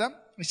little further.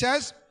 He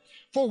says,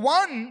 for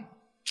one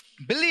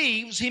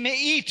believes he may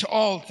eat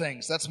all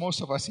things. That's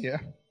most of us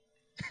here.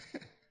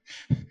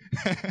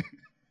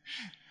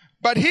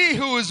 But he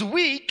who is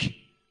weak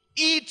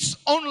eats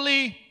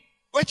only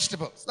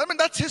vegetables.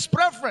 That's his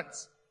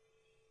preference.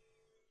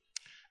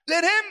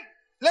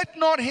 Let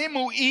not him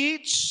who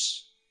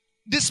eats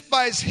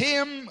despise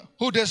him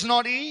who does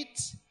not eat,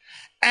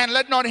 and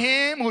let not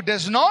him who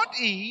does not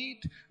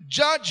eat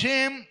judge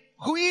him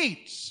who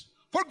eats,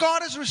 for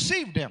God has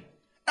received him.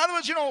 In other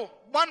words,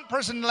 one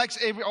person likes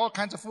all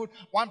kinds of food.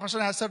 One person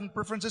has certain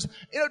preferences.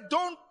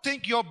 Don't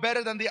think you're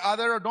better than the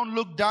other, or don't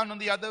look down on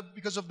the other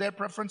because of their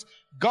preference.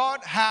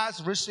 God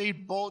has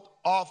received both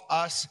of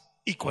us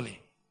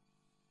equally,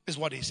 is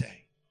what he's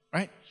saying.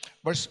 Right?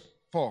 Verse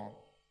 4.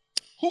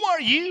 Who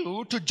are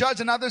you to judge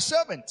another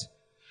servant?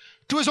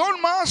 To his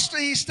own master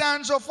he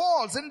stands or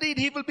falls. Indeed,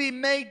 he will be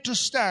made to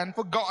stand,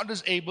 for God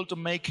is able to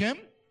make him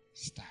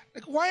stand.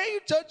 Why are you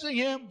judging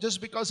him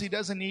just because he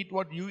doesn't eat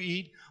what you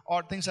eat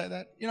or things like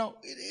that?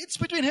 It's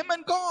between him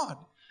and God.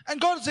 And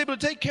God is able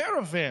to take care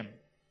of him.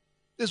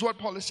 This is what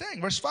Paul is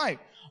saying. Verse 5.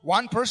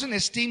 One person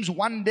esteems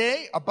one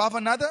day above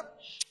another.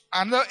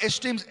 Another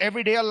esteems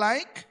every day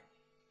alike.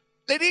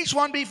 Let each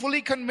one be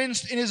fully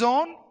convinced in his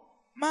own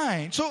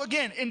mind. So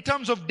again, in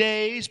terms of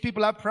days,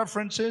 people have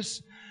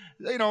preferences.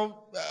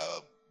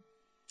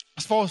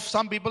 For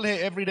some people,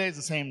 hey, every day is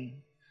the same.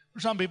 For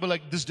some people,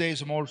 like this day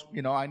is more,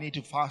 I need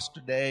to fast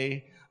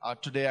today.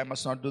 Today I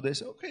must not do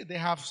this. Okay, they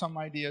have some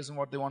ideas on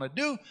what they want to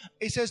do.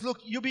 It says, look,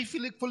 you be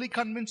fully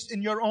convinced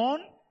in your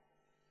own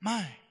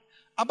mind.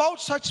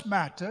 About such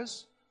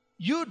matters,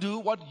 you do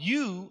what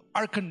you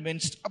are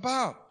convinced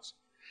about.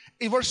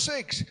 In verse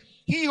 6,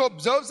 he who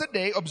observes the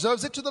day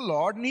observes it to the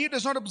Lord, and he who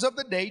does not observe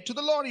the day to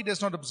the Lord, he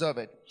does not observe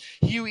it.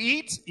 He who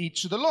eats,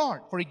 eats to the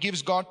Lord, for he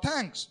gives God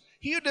thanks.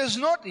 He who does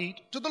not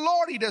eat, to the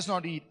Lord he does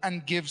not eat,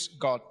 and gives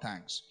God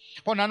thanks.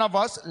 For none of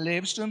us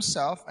lives to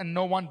himself, and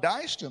no one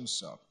dies to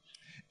himself.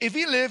 If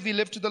we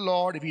live to the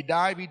Lord. If we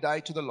die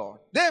to the Lord.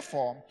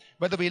 Therefore,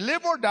 whether we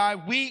live or die,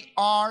 we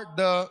are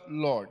the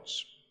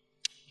Lord's.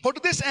 For to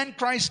this end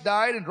Christ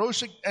died and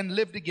rose and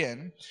lived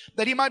again,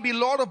 that he might be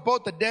Lord of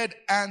both the dead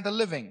and the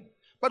living.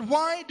 But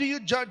why do you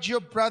judge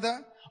your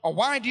brother? Or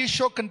why do you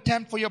show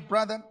contempt for your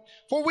brother?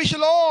 For we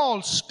shall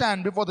all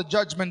stand before the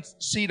judgment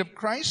seat of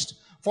Christ.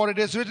 For it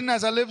is written,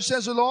 as I live,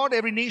 says the Lord,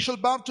 every knee shall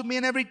bow to me,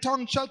 and every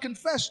tongue shall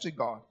confess to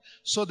God.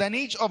 So then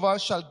each of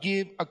us shall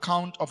give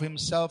account of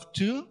himself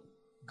to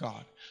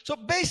God. So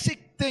basic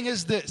thing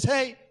is this.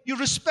 Hey, you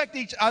respect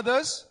each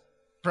other's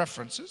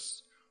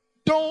preferences.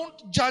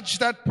 Don't judge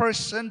that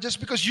person just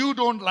because you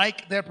don't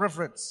like their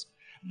preference.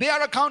 They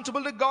are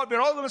accountable to God.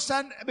 We're all going to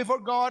stand before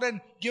God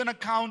and give an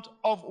account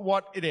of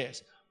what it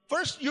is.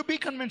 First, you be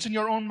convinced in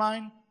your own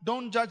mind.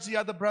 Don't judge the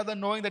other brother,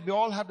 knowing that we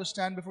all have to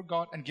stand before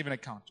God and give an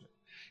account to it.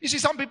 You see,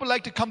 some people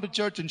like to come to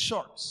church in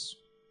shorts.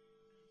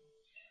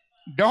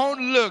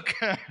 Don't look.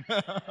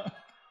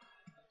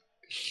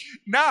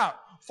 Now,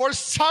 for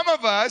some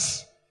of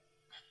us,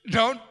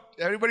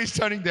 everybody's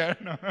turning there.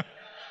 No.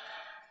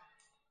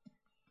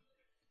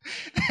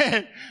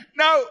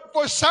 Now,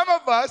 for some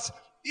of us,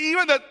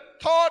 even the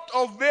thought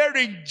of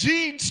wearing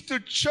jeans to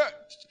church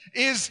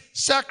is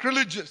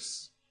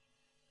sacrilegious.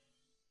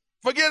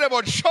 Forget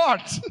about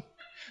shorts.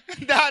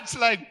 That's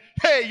like,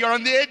 hey, you're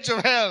on the edge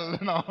of hell.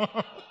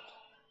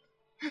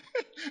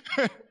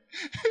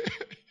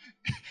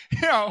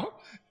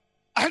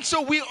 And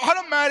so we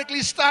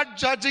automatically start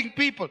judging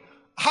people.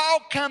 How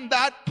can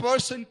that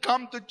person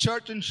come to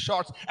church in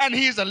shorts? And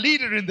he's a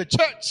leader in the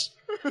church.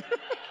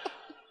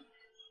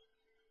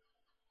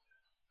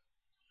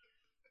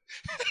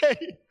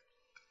 Hey.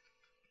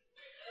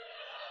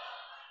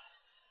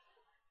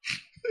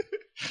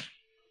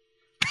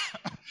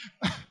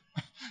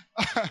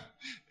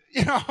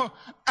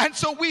 And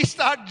so we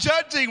start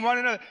judging one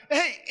another.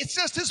 Hey, it's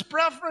just his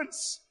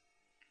preference.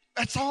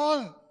 That's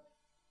all.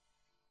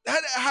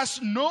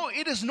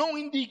 It is no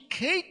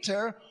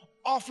indicator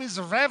of his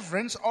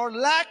reverence or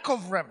lack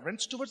of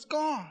reverence towards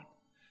God.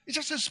 It's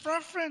just his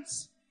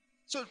preference.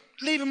 So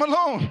leave him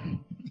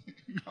alone.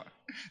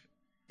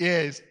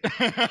 Yes.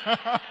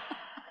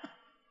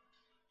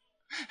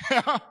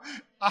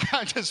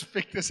 I just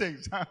picked this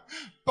example.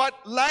 But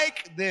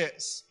like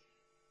this,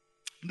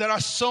 there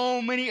are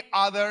so many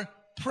other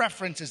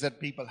preferences that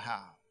people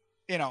have.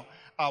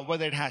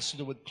 Whether it has to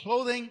do with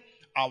clothing,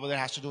 whether it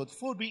has to do with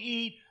food we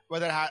eat,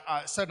 whether it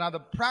has certain other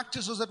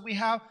practices that we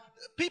have.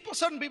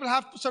 Certain people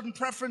have certain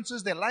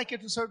preferences. They like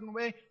it a certain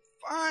way.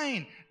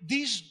 Fine.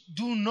 These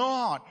do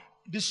not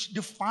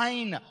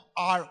define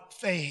our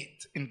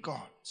faith in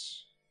God.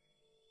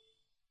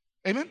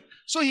 Amen?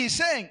 So he's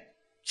saying,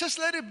 just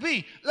let it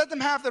be. Let them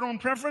have their own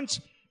preference.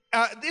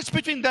 It's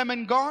between them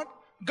and God.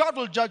 God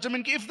will judge them.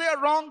 And if they are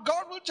wrong,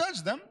 God will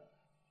judge them.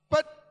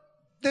 But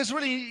there's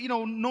really,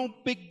 no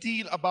big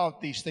deal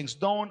about these things.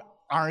 Don't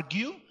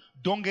argue.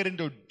 Don't get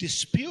into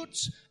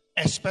disputes.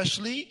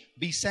 Especially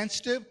be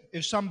sensitive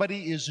if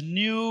somebody is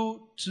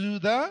new to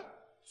the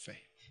faith.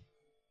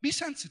 Be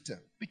sensitive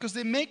because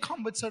they may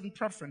come with certain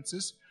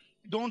preferences.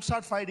 Don't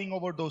start fighting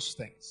over those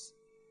things.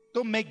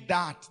 Don't make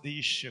that the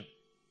issue.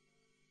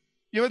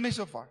 You with me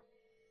so far?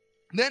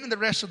 Then in the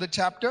rest of the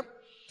chapter,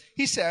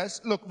 he says,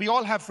 look, we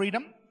all have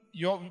freedom.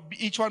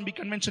 Each one be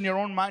convinced in your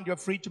own mind. You're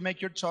free to make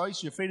your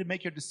choice. You're free to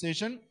make your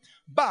decision.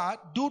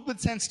 But do it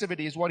with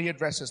sensitivity is what he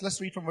addresses. Let's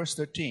read from verse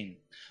 13.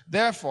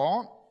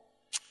 Therefore,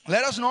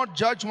 let us not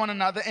judge one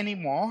another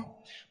anymore,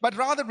 but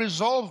rather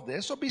resolve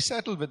this or be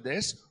settled with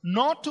this,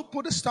 not to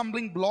put a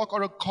stumbling block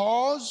or a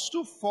cause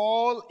to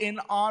fall in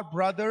our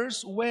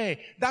brother's way.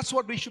 That's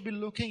what we should be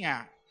looking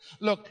at.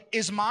 Look,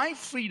 is my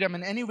freedom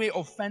in any way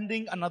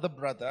offending another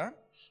brother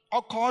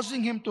or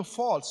causing him to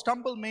fall?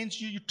 Stumble means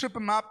you trip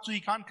him up so he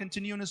can't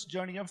continue in his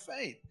journey of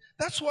faith.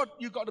 That's what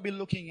you've got to be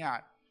looking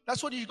at.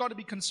 That's what you've got to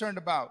be concerned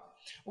about.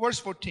 Verse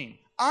 14.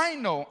 I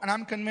know and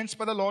I'm convinced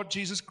by the Lord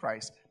Jesus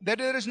Christ that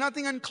there is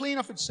nothing unclean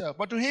of itself,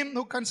 but to him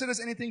who considers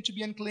anything to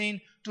be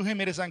unclean, to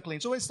him it is unclean.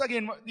 So it's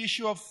again the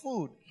issue of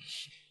food.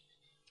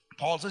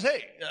 Paul says,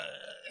 hey,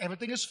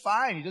 everything is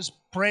fine. You just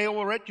pray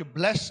over it, you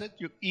bless it,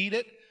 you eat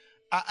it,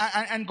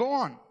 and go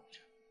on.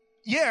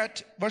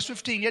 Yet, verse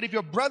 15, yet if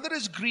your brother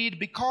is grieved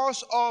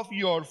because of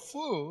your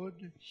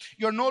food,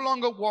 you're no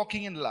longer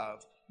walking in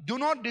love. do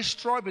not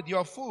destroy with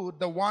your food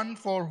the one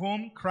for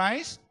whom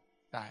Christ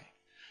died.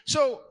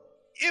 So,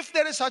 if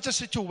there is such a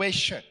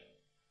situation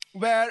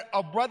where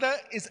a brother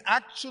is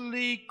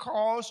actually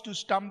caused to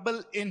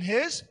stumble in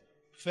his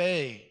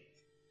faith,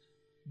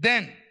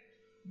 then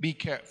be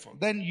careful.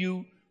 Then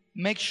you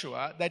make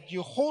sure that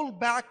you hold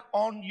back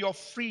on your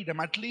freedom,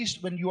 at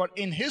least when you are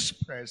in his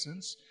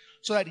presence,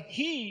 so that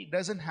he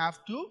doesn't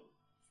have to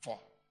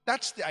fall.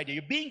 That's the idea.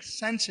 You're being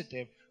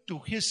sensitive to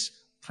his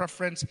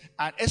preference,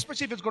 and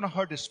especially if it's going to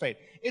hurt his faith.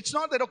 It's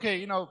not that,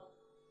 okay,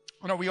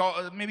 we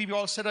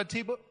all sit at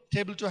a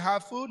table to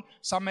have food.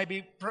 Some may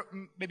be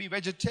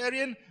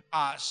vegetarian.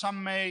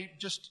 Some may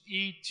just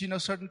eat,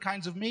 certain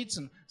kinds of meats,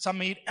 and some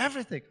may eat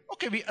everything.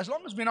 Okay, as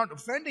long as we're not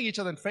offending each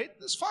other in faith,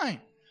 that's fine.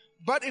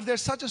 But if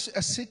there's such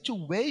a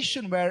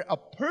situation where a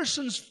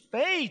person's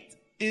faith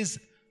is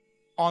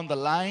on the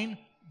line,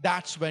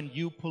 that's when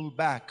you pull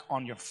back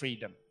on your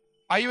freedom.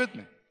 Are you with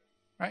me?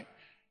 Right?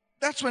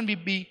 That's when we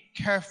be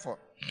careful.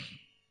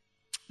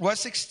 Verse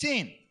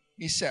 16,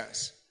 he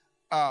says,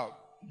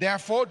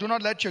 therefore, do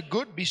not let your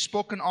good be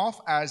spoken of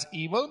as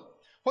evil.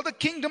 For the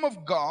kingdom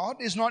of God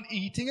is not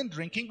eating and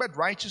drinking, but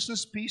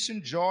righteousness, peace,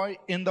 and joy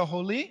in the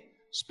Holy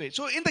Spirit.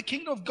 So in the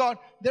kingdom of God,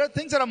 there are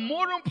things that are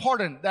more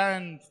important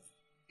than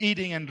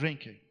eating and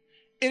drinking.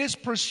 It is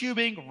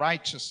pursuing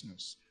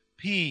righteousness,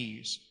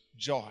 peace,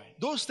 joy.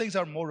 Those things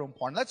are more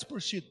important. Let's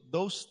pursue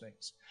those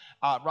things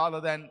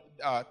rather than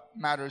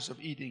matters of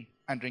eating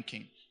and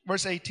drinking.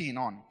 Verse 18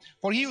 on.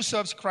 For he who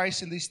serves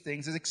Christ in these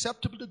things is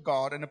acceptable to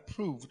God and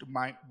approved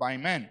by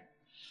men.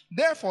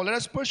 Therefore, let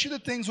us pursue the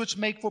things which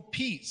make for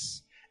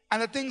peace,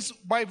 and the things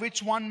by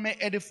which one may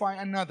edify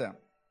another.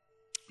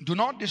 Do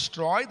not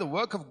destroy the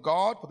work of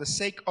God for the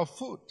sake of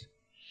food.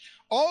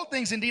 All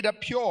things indeed are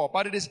pure,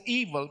 but it is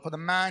evil for the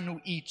man who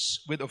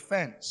eats with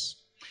offense.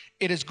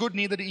 It is good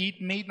neither to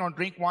eat meat, nor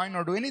drink wine,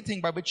 nor do anything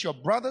by which your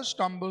brother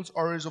stumbles,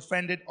 or is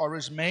offended, or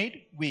is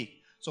made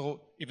weak.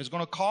 So, if it's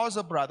going to cause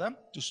a brother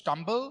to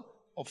stumble,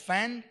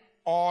 offend,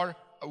 or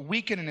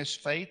weaken in his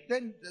faith,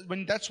 then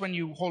that's when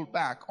you hold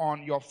back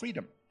on your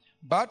freedom.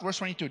 But, verse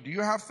 22, do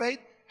you have faith?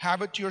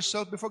 Have it to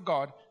yourself before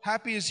God.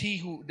 Happy is he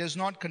who does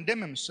not condemn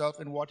himself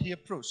in what he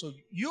approves. So,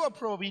 you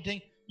approve of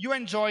eating, you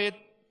enjoy it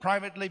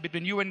privately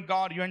between you and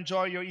God, you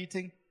enjoy your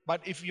eating.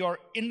 But if you're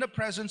in the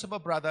presence of a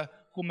brother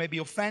who may be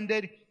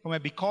offended, who may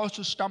be caused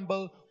to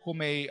stumble, who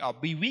may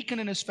be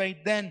weakened in his faith,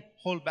 then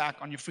hold back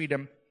on your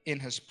freedom in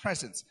his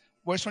presence.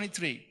 Verse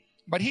 23,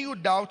 but he who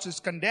doubts is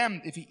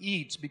condemned if he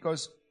eats,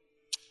 because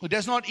who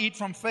does not eat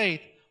from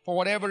faith, for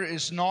whatever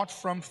is not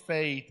from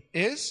faith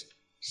is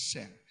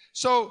sin.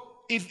 So,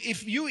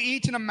 if you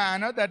eat in a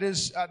manner that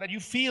is that you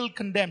feel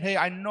condemned, hey,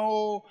 I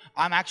know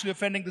I'm actually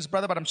offending this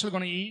brother, but I'm still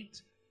going to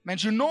eat,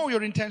 means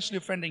you're intentionally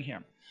offending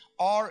him.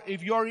 Or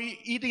if you're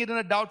eating it in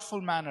a doubtful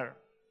manner,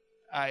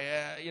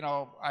 I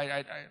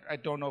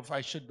don't know if I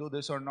should do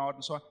this or not,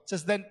 and so on. It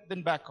says then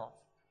back off.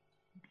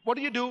 What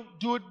do?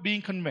 Do it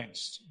being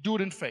convinced. Do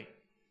it in faith.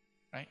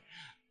 Right?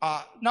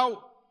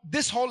 Now,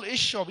 this whole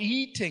issue of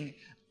eating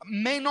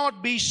may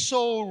not be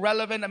so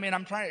relevant. I mean,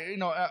 I'm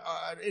trying,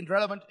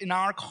 irrelevant in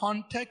our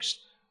context.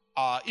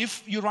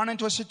 If you run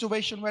into a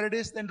situation where it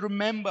is, then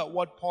remember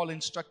what Paul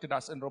instructed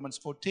us in Romans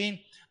 14,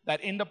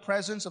 that in the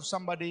presence of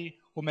somebody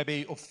who may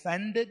be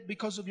offended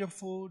because of your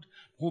food,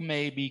 who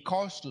may be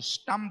caused to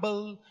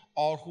stumble,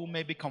 or who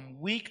may become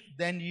weak,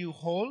 then you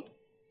hold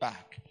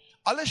back.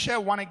 I'll just share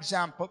one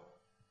example.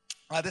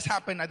 This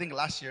happened, I think,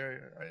 last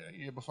year,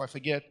 year before I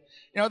forget.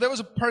 There was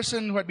a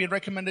person who had been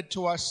recommended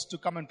to us to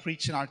come and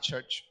preach in our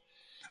church,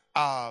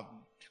 from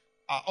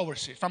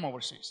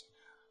overseas.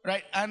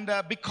 Right? And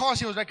because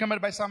he was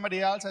recommended by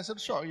somebody else, I said,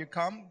 sure, you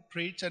come,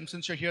 preach. And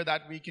since you're here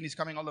that week and he's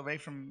coming all the way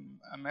from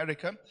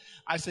America,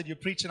 I said, you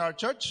preach in our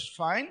church,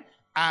 fine.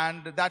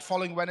 And that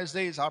following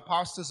Wednesday is our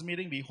pastors'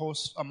 meeting. We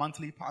host a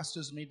monthly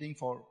pastors' meeting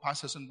for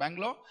pastors in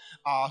Bangalore.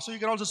 So you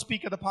can also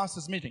speak at the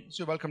pastors' meeting.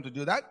 So you're welcome to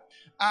do that.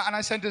 And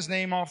I sent his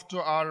name off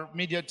to our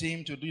media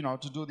team to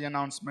do the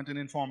announcement and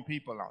inform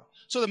people out.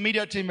 So the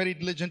media team very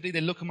diligently,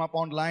 they look him up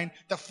online.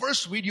 The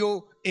first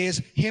video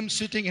is him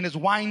sitting in his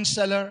wine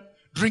cellar,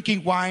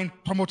 drinking wine,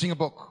 promoting a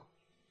book.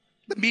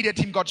 The media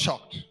team got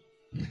shocked.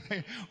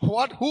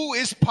 Who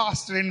is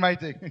pastor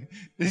inviting?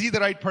 Is he the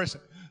right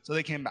person? So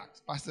they came back.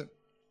 Pastor,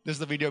 this is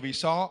the video we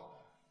saw.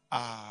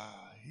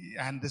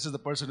 And this is the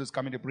person who's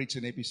coming to preach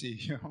in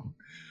APC.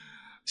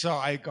 So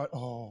I got,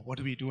 what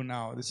do we do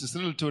now? This is a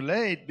little too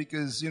late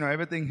because,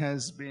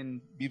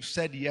 everything we've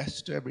said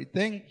yes to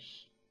everything.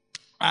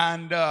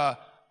 And,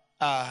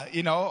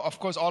 of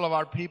course, all of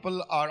our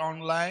people are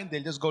online.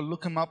 They'll just go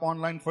look him up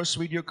online. First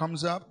video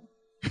comes up.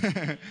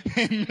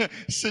 Him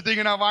sitting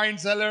in a wine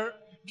cellar,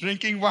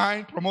 drinking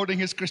wine, promoting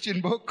his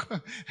Christian book.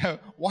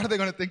 What are they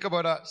going to think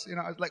about us?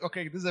 I was like,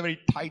 okay, this is a very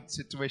tight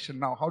situation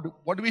now.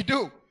 What do we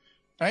do?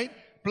 Right?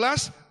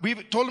 Plus,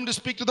 we've told him to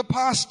speak to the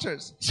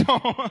pastors. So,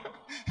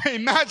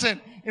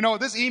 imagine,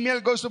 this email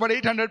goes to about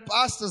 800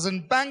 pastors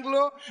in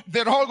Bangalore.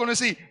 They're all going to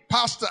see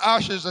Pastor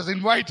Ashish as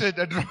invited.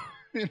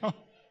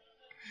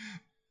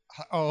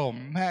 Oh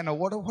man,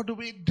 what do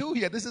we do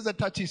here? This is a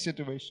touchy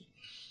situation.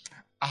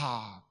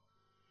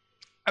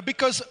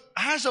 Because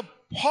as a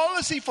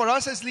policy for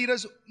us as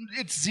leaders,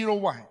 it's zero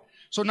wine.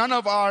 So none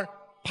of our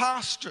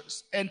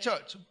pastors and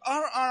church,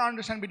 our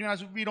understanding between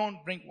us, we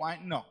don't drink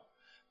wine. No,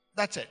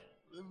 that's it.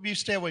 We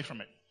stay away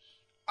from it.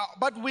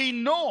 But we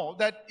know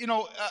that,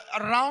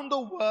 around the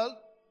world,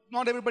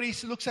 not everybody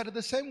looks at it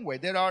the same way.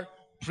 There are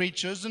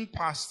preachers and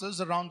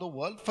pastors around the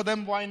world. For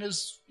them, wine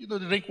is, they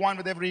drink wine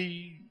with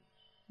every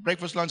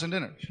breakfast, lunch, and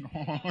dinner.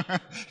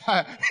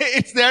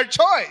 It's their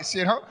choice,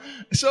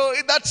 So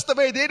that's the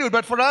way they do it.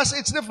 But for us,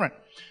 it's different.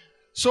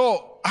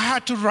 So I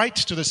had to write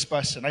to this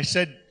person. I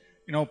said,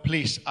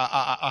 please,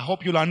 I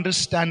hope you'll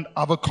understand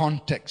our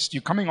context.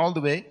 You're coming all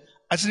the way.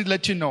 I just need to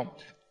let you know,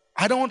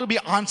 I don't want to be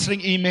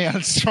answering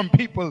emails from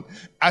people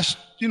I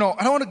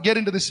don't want to get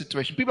into this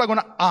situation. People are going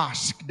to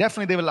ask.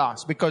 Definitely they will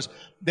ask, because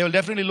they will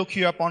definitely look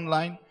you up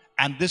online.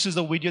 And this is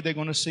the video they're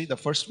going to see, the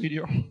first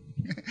video.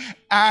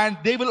 And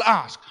they will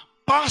ask.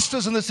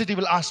 Pastors in the city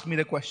will ask me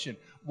the question,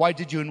 why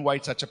did you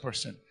invite such a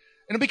person?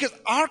 Because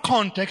our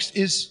context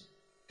is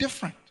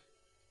different.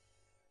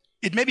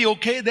 It may be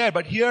okay there,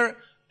 but here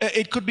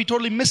it could be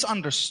totally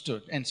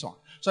misunderstood and so on.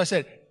 So I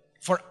said,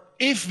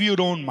 if you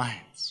don't mind,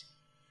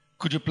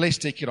 could you please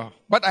take it off?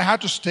 But I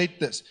had to state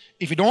this.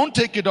 If you don't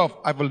take it off,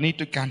 I will need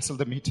to cancel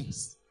the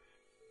meetings.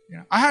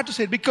 I had to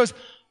say it because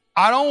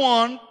I don't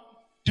want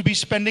to be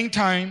spending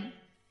time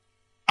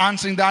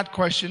answering that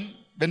question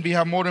when we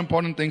have more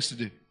important things to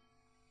do.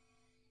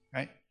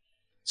 Right?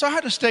 So I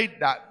had to state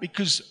that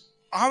because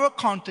our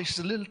context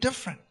is a little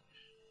different.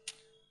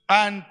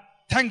 And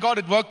thank God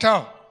it worked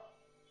out.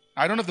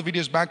 I don't know if the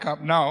video is back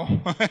up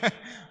now.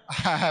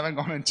 I haven't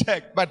gone and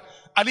checked. But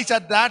at least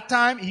at that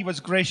time, he was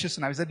gracious.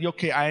 And I said,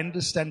 okay, I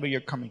understand where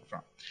you're coming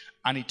from.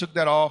 And he took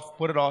that off,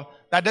 put it on.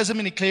 That doesn't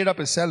mean he cleared up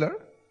his cellar.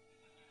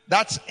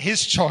 That's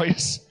his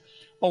choice.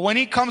 But when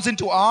he comes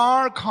into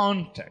our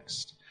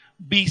context,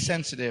 be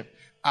sensitive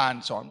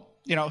and so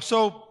on.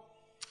 So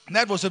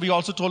that was it. We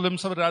also told him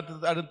some of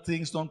the other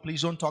things,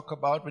 please don't talk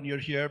about when you're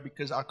here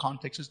because our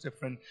context is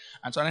different.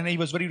 And so on. And he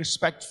was very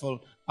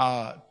respectful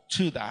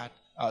to that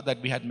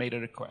we had made a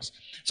request.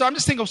 So I'm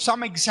just thinking of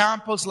some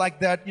examples like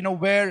that,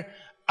 where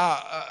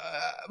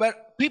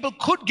people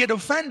could get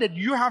offended.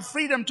 You have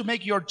freedom to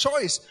make your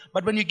choice.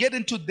 But when you get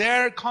into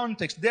their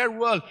context, their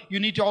world, you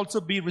need to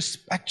also be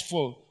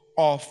respectful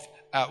of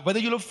whether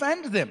you'll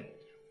offend them,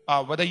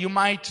 whether you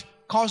might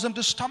cause them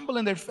to stumble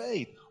in their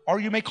faith, or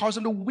you may cause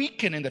them to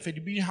weaken in their faith.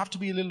 You have to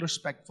be a little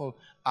respectful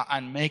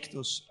and make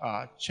those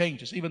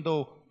changes. Even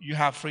though you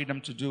have freedom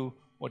to do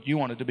what you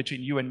want to do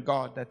between you and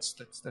God,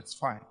 that's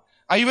fine.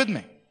 Are you with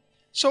me?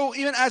 So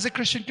even as a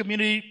Christian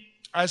community,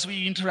 as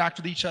we interact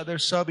with each other,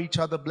 serve each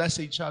other, bless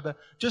each other,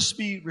 just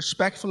be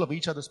respectful of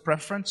each other's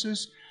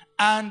preferences.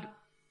 And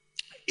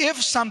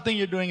if something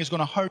you're doing is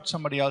going to hurt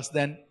somebody else,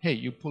 then, hey,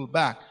 you pull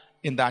back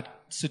in that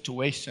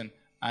situation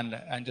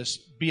and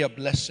just be a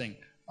blessing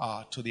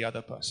to the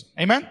other person.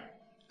 Amen?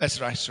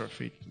 Let's rise to our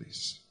feet,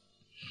 please.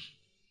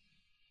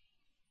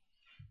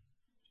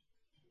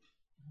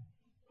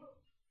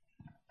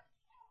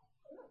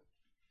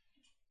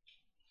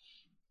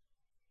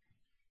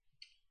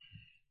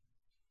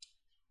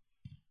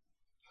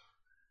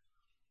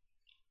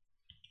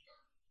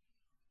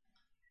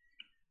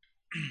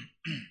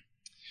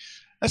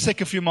 Let's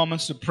take a few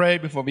moments to pray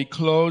before we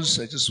close.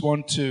 I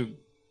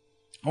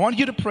want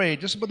you to pray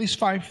just about these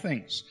 5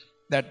 things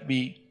that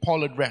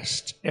Paul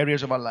addressed,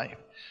 areas of our life.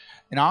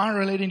 In our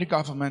relating to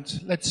government,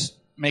 let's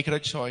make it a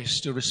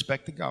choice to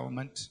respect the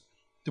government,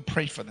 to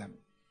pray for them,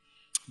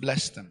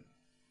 bless them.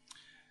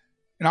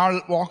 In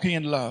our walking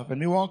in love, when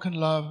we walk in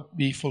love,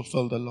 we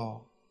fulfill the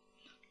law.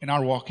 In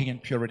our walking in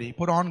purity,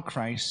 put on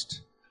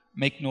Christ,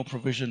 make no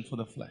provision for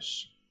the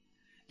flesh.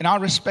 In our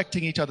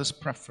respecting each other's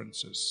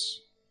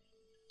preferences,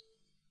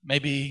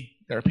 maybe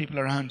there are people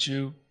around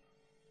you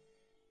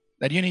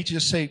that you need to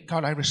just say,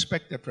 God, I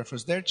respect their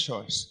preference, their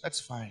choice. That's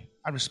fine.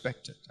 I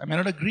respect it. I may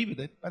not agree with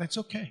it, but it's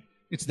okay.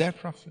 It's their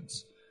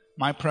preference.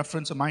 My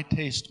preference or my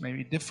taste may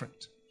be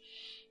different.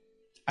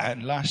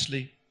 And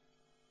lastly,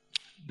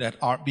 that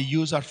we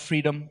use our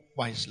freedom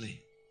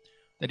wisely.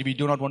 That we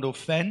do not want to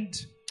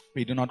offend,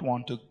 we do not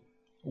want to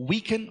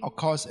weaken or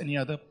cause any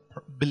other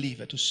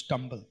believer to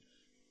stumble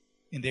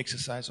in the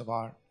exercise of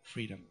our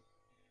freedom.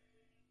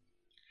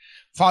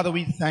 Father,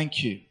 we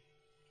thank you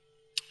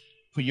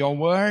for your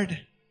word,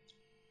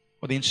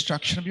 for the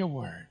instruction of your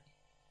word.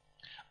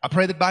 I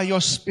pray that by your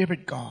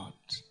Spirit, God,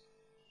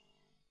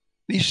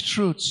 these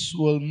truths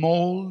will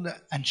mold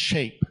and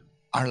shape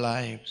our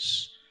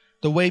lives,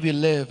 the way we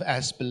live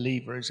as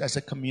believers, as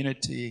a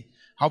community,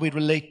 how we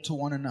relate to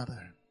one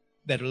another,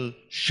 that will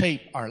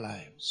shape our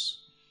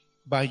lives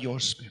by your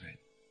Spirit.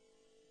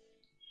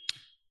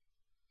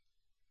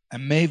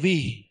 And may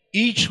we,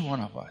 each one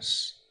of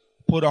us,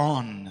 put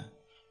on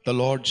the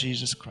Lord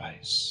Jesus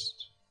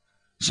Christ,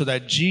 so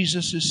that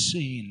Jesus is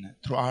seen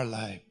through our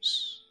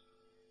lives.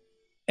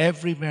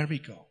 Everywhere we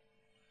go,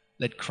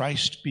 let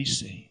Christ be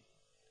seen.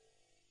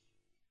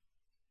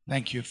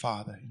 Thank you,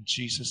 Father, in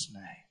Jesus'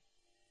 name.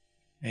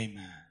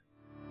 Amen.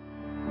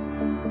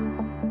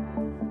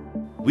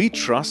 We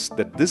trust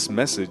that this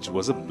message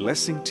was a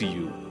blessing to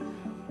you.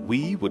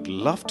 We would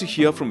love to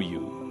hear from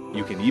you.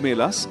 You can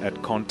email us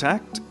at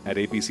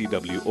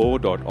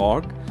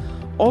contact@apcwo.org.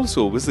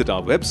 Also visit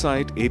our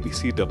website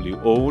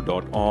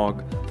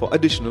apcwo.org for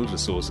additional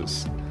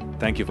resources.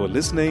 Thank you for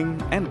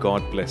listening and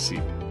God bless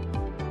you.